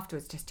 And then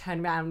afterwards just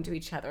turned around to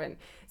each other and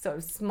sort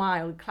of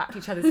smiled, clapped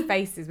each other's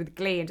faces with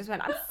glee, and just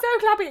went, I'm so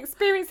glad we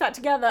experienced that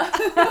together.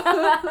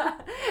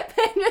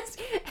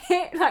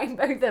 Like,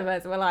 both of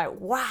us were like,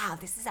 wow,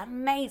 this is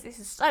amazing. This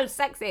is so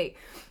sexy.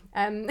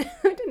 It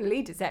didn't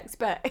lead to sex,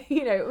 but,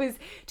 you know, it was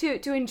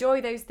to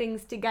enjoy those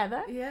things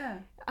together. Yeah.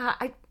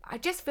 I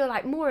just feel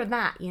like more of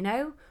that, you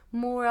know,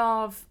 more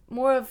of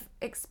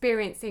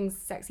experiencing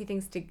sexy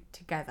things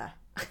together.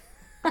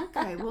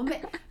 Okay, well,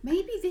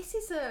 maybe this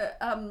is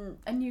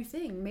a new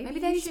thing. Maybe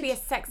there needs to be a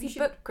sexy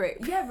book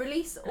group. Yeah,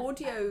 release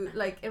audio,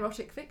 like,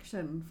 erotic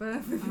fiction for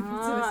people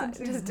to listen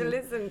to. Just to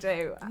listen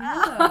to.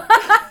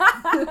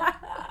 Yeah.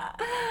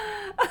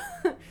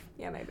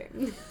 Yeah, maybe.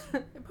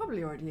 It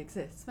probably already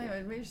exists.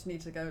 Maybe we just need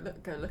to go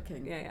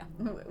looking. Yeah.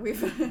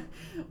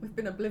 We've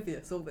been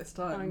oblivious all this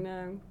time. I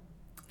know.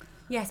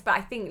 Yes, but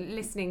I think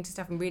listening to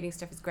stuff and reading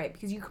stuff is great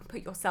because you can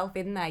put yourself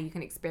in there, you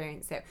can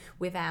experience it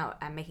without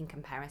making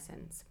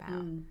comparisons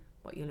about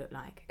what you look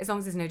like. As long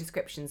as there's no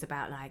descriptions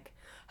about, like,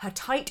 her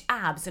tight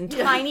abs and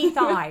tiny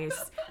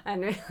thighs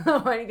and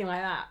or anything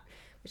like that,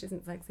 which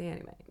isn't sexy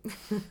anyway.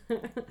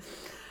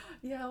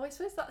 Yeah, well, I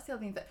suppose that's the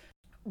other thing, that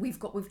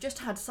we've just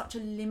had such a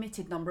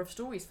limited number of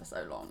stories for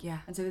so long. Yeah.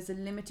 And so there's a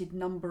limited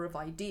number of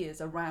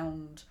ideas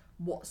around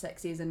what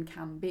sex is and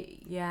can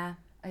be. Yeah.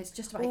 It's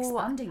just about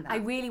expanding that. I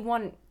really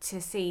want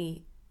to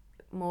see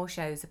more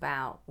shows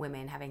about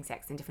women having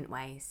sex in different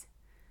ways.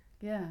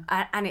 Yeah.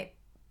 And it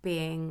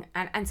being,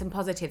 and some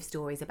positive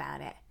stories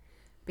about it.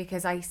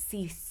 Because I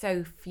see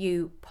so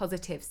few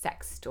positive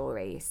sex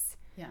stories.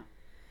 Yeah.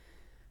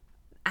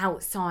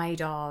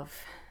 Outside of,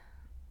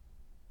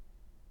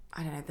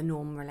 I don't know, the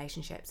normal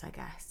relationships, I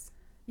guess.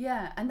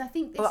 Yeah, and I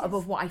think this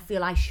of what I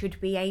feel I should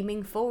be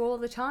aiming for all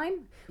the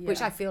time,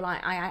 which I feel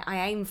like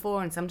I aim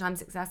for and sometimes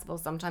successful,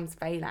 sometimes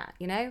fail at,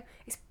 you know?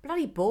 It's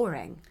bloody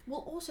boring.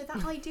 Well, also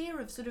that idea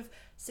of sort of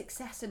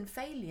success and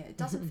failure, it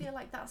doesn't feel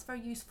like that's very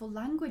useful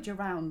language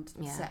around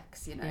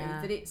sex, you know?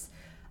 Yeah. That it's...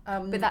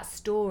 but that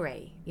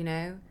story, you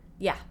know?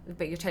 Yeah,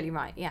 but you're totally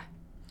right, yeah.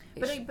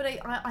 But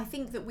I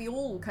think that we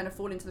all kind of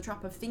fall into the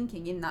trap of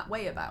thinking in that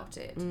way about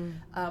it.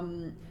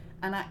 And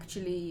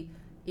actually...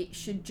 it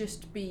should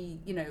just be,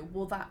 you know,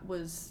 well, that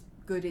was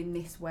good in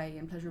this way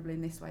and pleasurable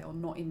in this way, or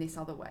not in this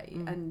other way.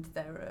 And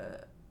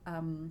there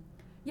are,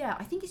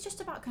 I think it's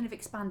just about kind of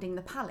expanding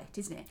the palette,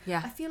 isn't it?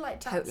 Yeah, I feel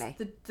like that's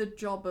the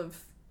job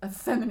of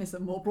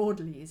feminism more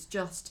broadly, is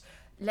just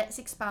let's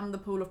expand the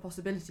pool of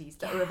possibilities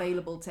that are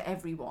available to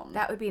everyone.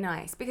 That would be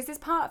nice, because there's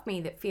part of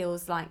me that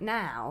feels like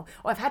now,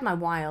 or I've had my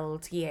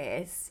wild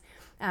years,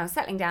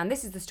 settling down,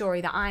 this is the story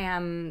that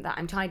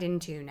I'm tied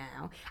into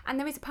now. And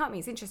there is a part of me,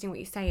 it's interesting what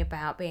you say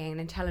about being an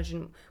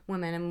intelligent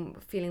woman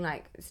and feeling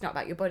like it's not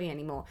about your body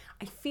anymore.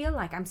 I feel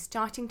like I'm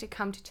starting to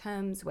come to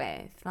terms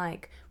with,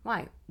 like,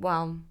 right,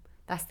 well,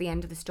 that's the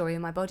end of the story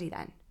of my body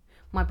then.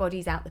 My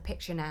body's out the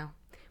picture now.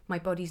 My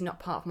body's not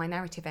part of my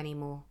narrative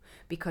anymore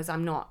because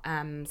I'm not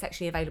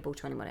sexually available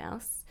to anyone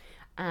else.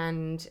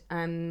 And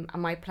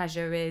my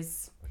pleasure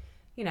is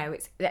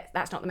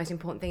that's not the most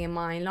important thing in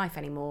my life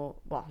anymore.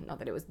 Well, not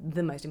that it was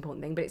the most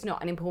important thing, but it's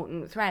not an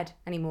important thread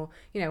anymore.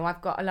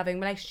 I've got a loving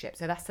relationship,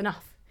 so that's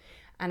enough.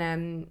 And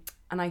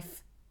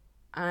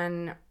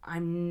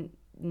I'm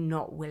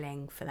not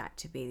willing for that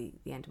to be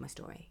the end of my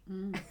story.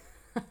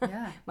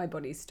 Yeah. My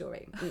body's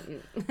story.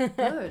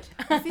 Good.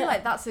 I feel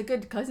like that's a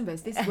good closing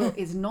base. This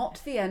is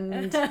not the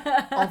end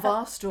of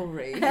our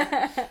story.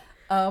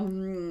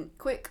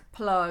 Quick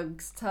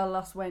plugs. Tell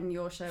us when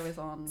your show is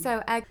on.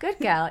 So, Good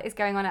Girl is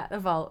going on at the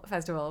Vault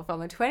Festival from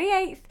the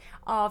 28th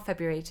of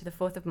February to the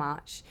 4th of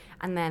March.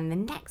 And then the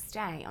next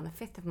day, on the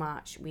 5th of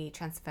March, we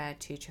transfer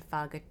to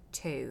Trafalgar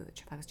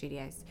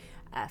Studios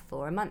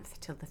for a month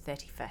till the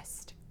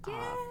 31st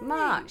of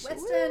March.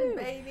 West End,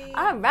 baby.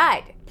 All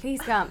right.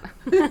 Please come.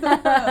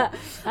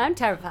 I'm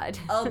terrified.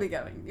 I'll be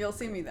going. You'll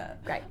see me there.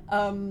 Great.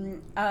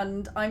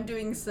 And I'm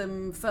doing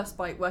some First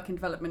Bite work and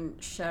development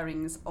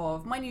sharings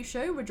of my new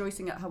show,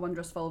 Rejoicing at Her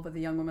Wondrous Vulva, the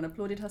young woman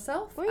applauded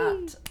herself,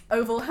 at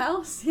Oval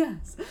House.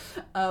 Yes.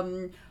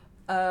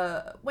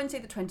 Wednesday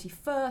the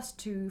 21st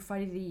to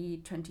Friday the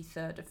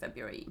 23rd of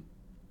February.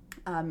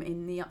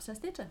 In the Upstairs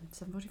Theatre,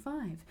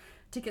 7:45.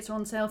 Tickets are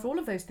on sale for all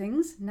of those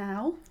things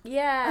now.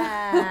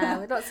 Yeah,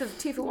 with lots of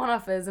 2-for-1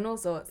 offers and all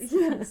sorts.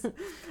 Yes.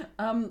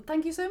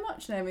 Thank you so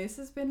much, Naomi. This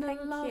has been a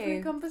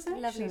lovely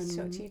conversation. Lovely to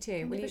talk to you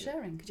too. Thank you for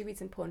sharing. Could you read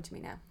some porn to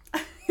me now?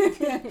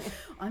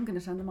 I'm going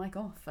to turn the mic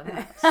off for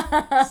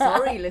that.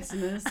 Sorry,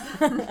 listeners.